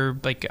Kaiser.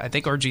 Like I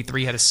think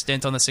RG3 had a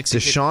stint on the 16.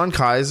 Deshaun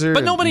Kaiser?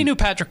 But nobody knew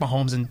Patrick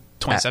Mahomes in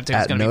 2017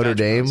 was at going to be Notre Patrick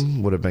Dame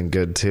Mahomes. would have been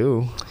good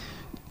too.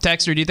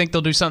 Texter, do you think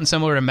they'll do something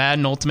similar to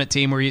Madden Ultimate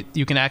Team where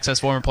you can access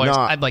former players?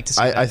 No, I'd like to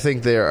see that. I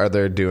think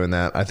they're doing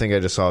that. I think I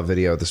just saw a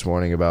video this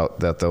morning about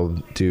that they'll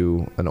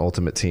do an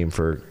ultimate team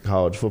for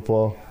college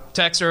football.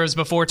 Texter was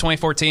before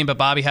 2014, but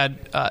Bobby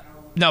had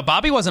no.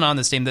 Bobby wasn't on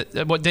this team.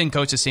 What didn't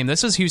coach this team?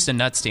 This was Houston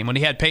Nuts team when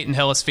he had Peyton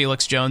Hillis,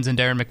 Felix Jones, and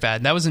Darren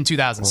McFadden. That was in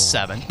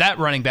 2007. That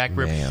running back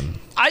group. Man.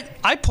 I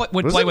would play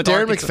Wasn't with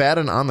Darren Arkansas.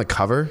 McFadden on the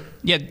cover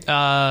Yeah.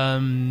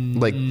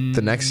 like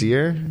the next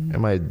year?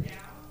 Am I?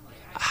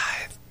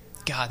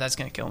 God, that's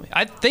gonna kill me.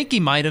 I think he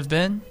might have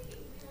been.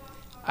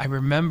 I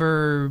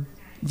remember.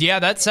 Yeah,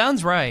 that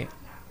sounds right.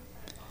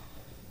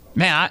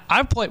 Man,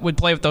 I would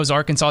play with those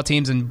Arkansas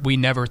teams, and we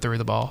never threw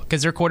the ball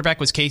because their quarterback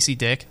was Casey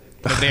Dick.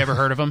 Have they ever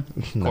heard of him?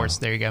 Of course.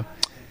 There you go.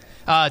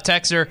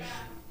 Texter,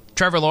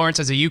 Trevor Lawrence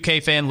as a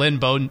UK fan. Lynn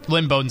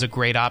Bowden's a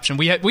great option.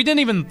 We didn't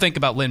even think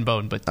about Lynn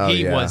Bowden, but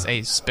he was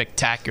a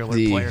spectacular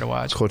player to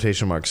watch.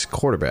 Quotation marks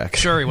quarterback.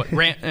 Sure, he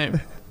was.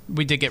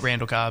 We did get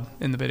Randall Cobb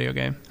in the video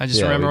game. I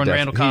just remember when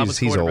Randall Cobb was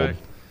quarterback.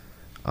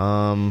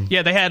 Old.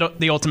 Yeah, they had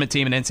the ultimate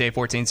team in NCAA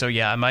 14, so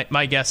yeah,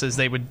 my guess is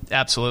they would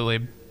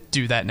absolutely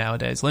do that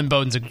nowadays. Lynn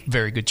Bowden's a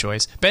very good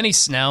choice. Benny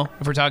Snell,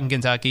 if we're talking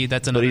Kentucky,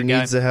 that's But another he guy.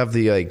 needs to have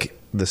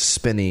the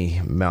spinny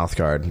mouth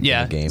guard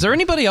Yeah. in the game. Is there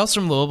anybody else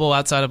from Louisville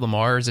outside of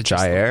Lamar? Or is it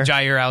just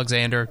Jair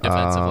Alexander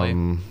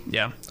defensively?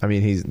 Yeah. I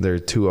mean, they're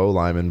two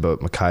O-linemen, but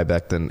Mekhi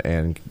Becton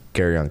and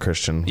Garyon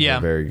Christian are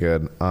very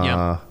good.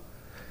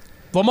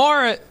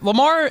 Lamar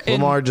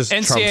just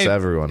NCAA, trumps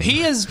everyone.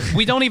 He is.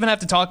 We don't even have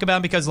to talk about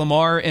him because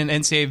Lamar in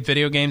NCAA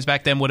video games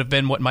back then would have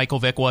been what Michael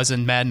Vick was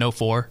in Madden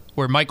 04,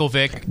 where Michael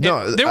Vick.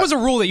 There was a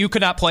rule that you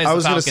could not play as I the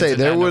was going to Falcons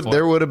say in Madden 04.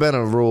 there would have been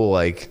a rule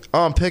like,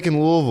 oh, I'm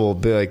picking Louisville.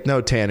 Be like, no,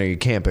 Tanner, you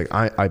can't pick.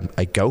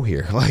 I go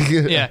here. Like,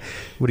 Yeah.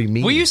 What do you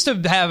mean? We used to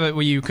have it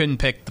where you couldn't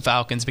pick the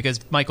Falcons because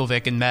Michael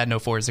Vick in Madden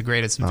 04 is the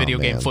greatest video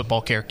game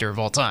football character of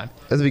all time.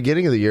 At the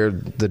beginning of the year,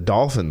 the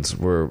Dolphins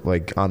were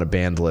like on a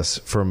banned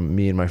list from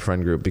me and my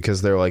friend group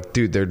because they're like,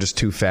 dude, they're just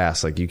too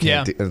fast. Like you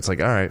can't. And it's like,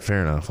 all right,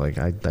 fair enough. Like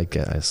I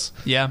guess.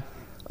 Yeah.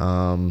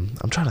 I'm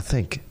trying to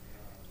think.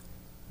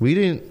 We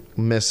didn't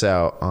miss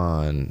out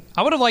on.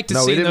 I would have liked to see.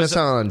 No, we didn't miss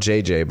out on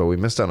JJ, but we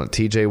missed out on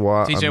TJ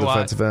Watt on the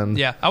defensive end.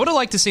 Yeah, I would have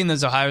liked to seen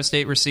those Ohio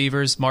State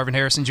receivers: Marvin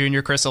Harrison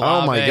Jr., Chris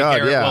Olave, Oh my God,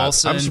 Garrett yeah.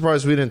 Wilson. I'm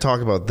surprised we didn't talk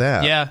about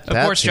that. Yeah, of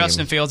That course, team.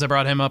 Justin Fields. I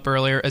brought him up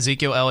earlier.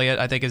 Ezekiel Elliott,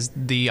 I think, is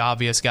the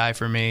obvious guy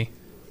for me.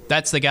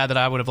 That's the guy that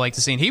I would have liked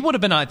to see. He would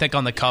have been, I think,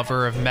 on the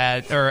cover of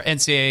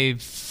NCAA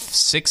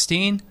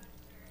 16.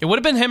 It would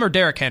have been him or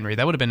Derrick Henry.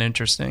 That would have been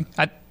interesting.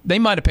 They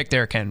might have picked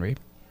Derrick Henry.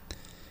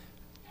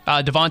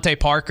 Devontae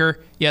Parker.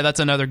 Yeah, that's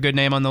another good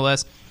name on the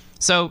list.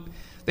 So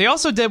they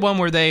also did one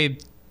where they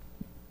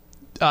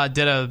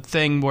did a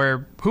thing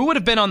where who would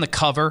have been on the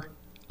cover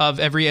of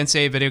every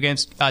NCAA video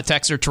games?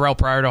 Texter Terrell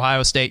Pryor at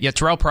Ohio State. Yeah,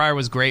 Terrell Pryor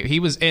was great. He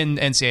was in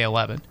NCAA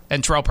 11,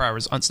 and Terrell Pryor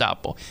was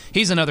unstoppable.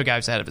 He's another guy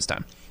who's ahead of his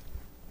time.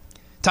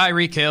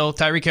 Tyreek Hill.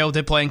 Tyreek Hill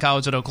did play in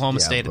college at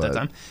Oklahoma State at that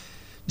time.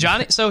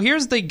 Johnny. So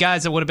here's the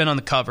guys that would have been on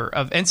the cover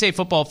of NCAA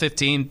Football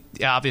 15.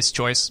 The obvious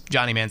choice,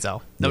 Johnny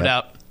Manziel, no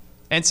doubt.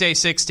 NCAA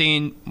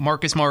 16,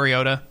 Marcus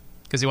Mariota,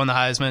 because he won the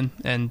Heisman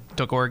and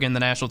took Oregon the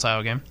national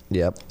title game.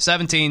 Yep.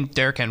 17,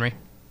 Derrick Henry.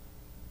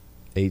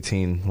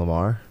 18,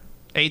 Lamar.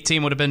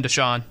 18 would have been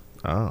Deshaun.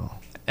 Oh.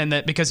 And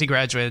that because he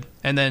graduated.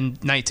 And then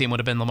 19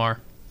 would have been Lamar.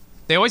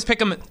 They always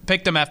picked him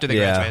after they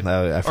graduated.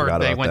 I forgot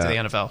or they about went that.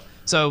 to the NFL.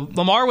 So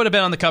Lamar would have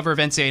been on the cover of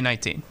NCAA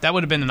 19. That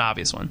would have been an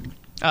obvious one.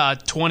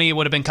 20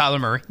 would have been Kyler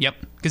Murray. Yep,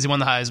 because he won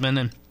the Heisman.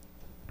 And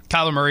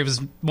Kyler Murray was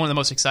one of the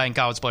most exciting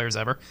college players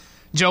ever.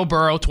 Joe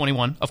Burrow,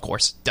 21, of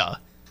course. Duh.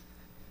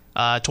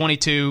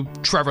 22,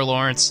 Trevor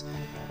Lawrence.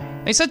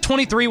 They said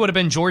 23 would have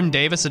been Jordan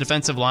Davis, a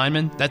defensive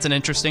lineman. That's an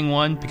interesting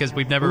one because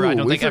we've never, I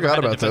don't think, ever had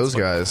a about those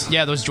guys.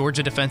 Yeah, those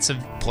Georgia defensive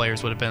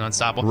players would have been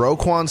unstoppable.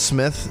 Roquan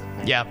Smith,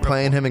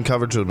 playing him in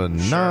coverage would have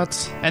been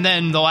nuts. And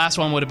then the last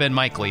one would have been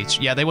Mike Leach.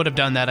 Yeah, they would have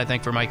done that, I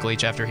think, for Mike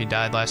Leach after he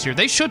died last year.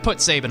 They should put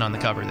Saban on the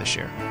cover this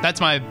year.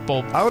 That's my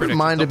bold prediction. I would have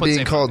minded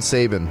being called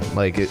Saban,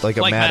 like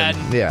a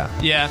Madden.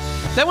 Yeah,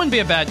 that wouldn't be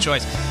a bad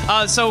choice.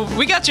 So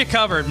we got you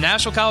covered.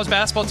 National College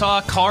Basketball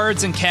talk,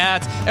 cards and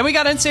cats, and we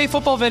got NCAA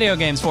football video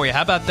games for you.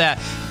 How about that?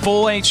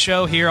 Full-length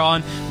show here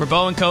on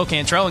Rabaut Co,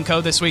 Cantrell &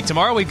 Co this week.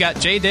 Tomorrow we've got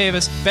Jay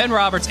Davis, Ben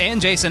Roberts,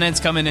 and Jason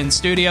Entz coming in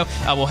studio.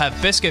 We'll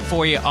have Biscuit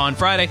for you on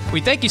Friday.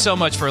 We thank you so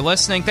much for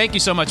listening. Thank you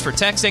so much for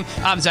texting.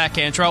 I'm Zach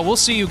Cantrell. We'll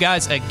see you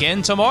guys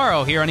again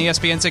tomorrow here on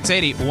ESPN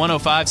 680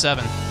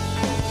 105.7.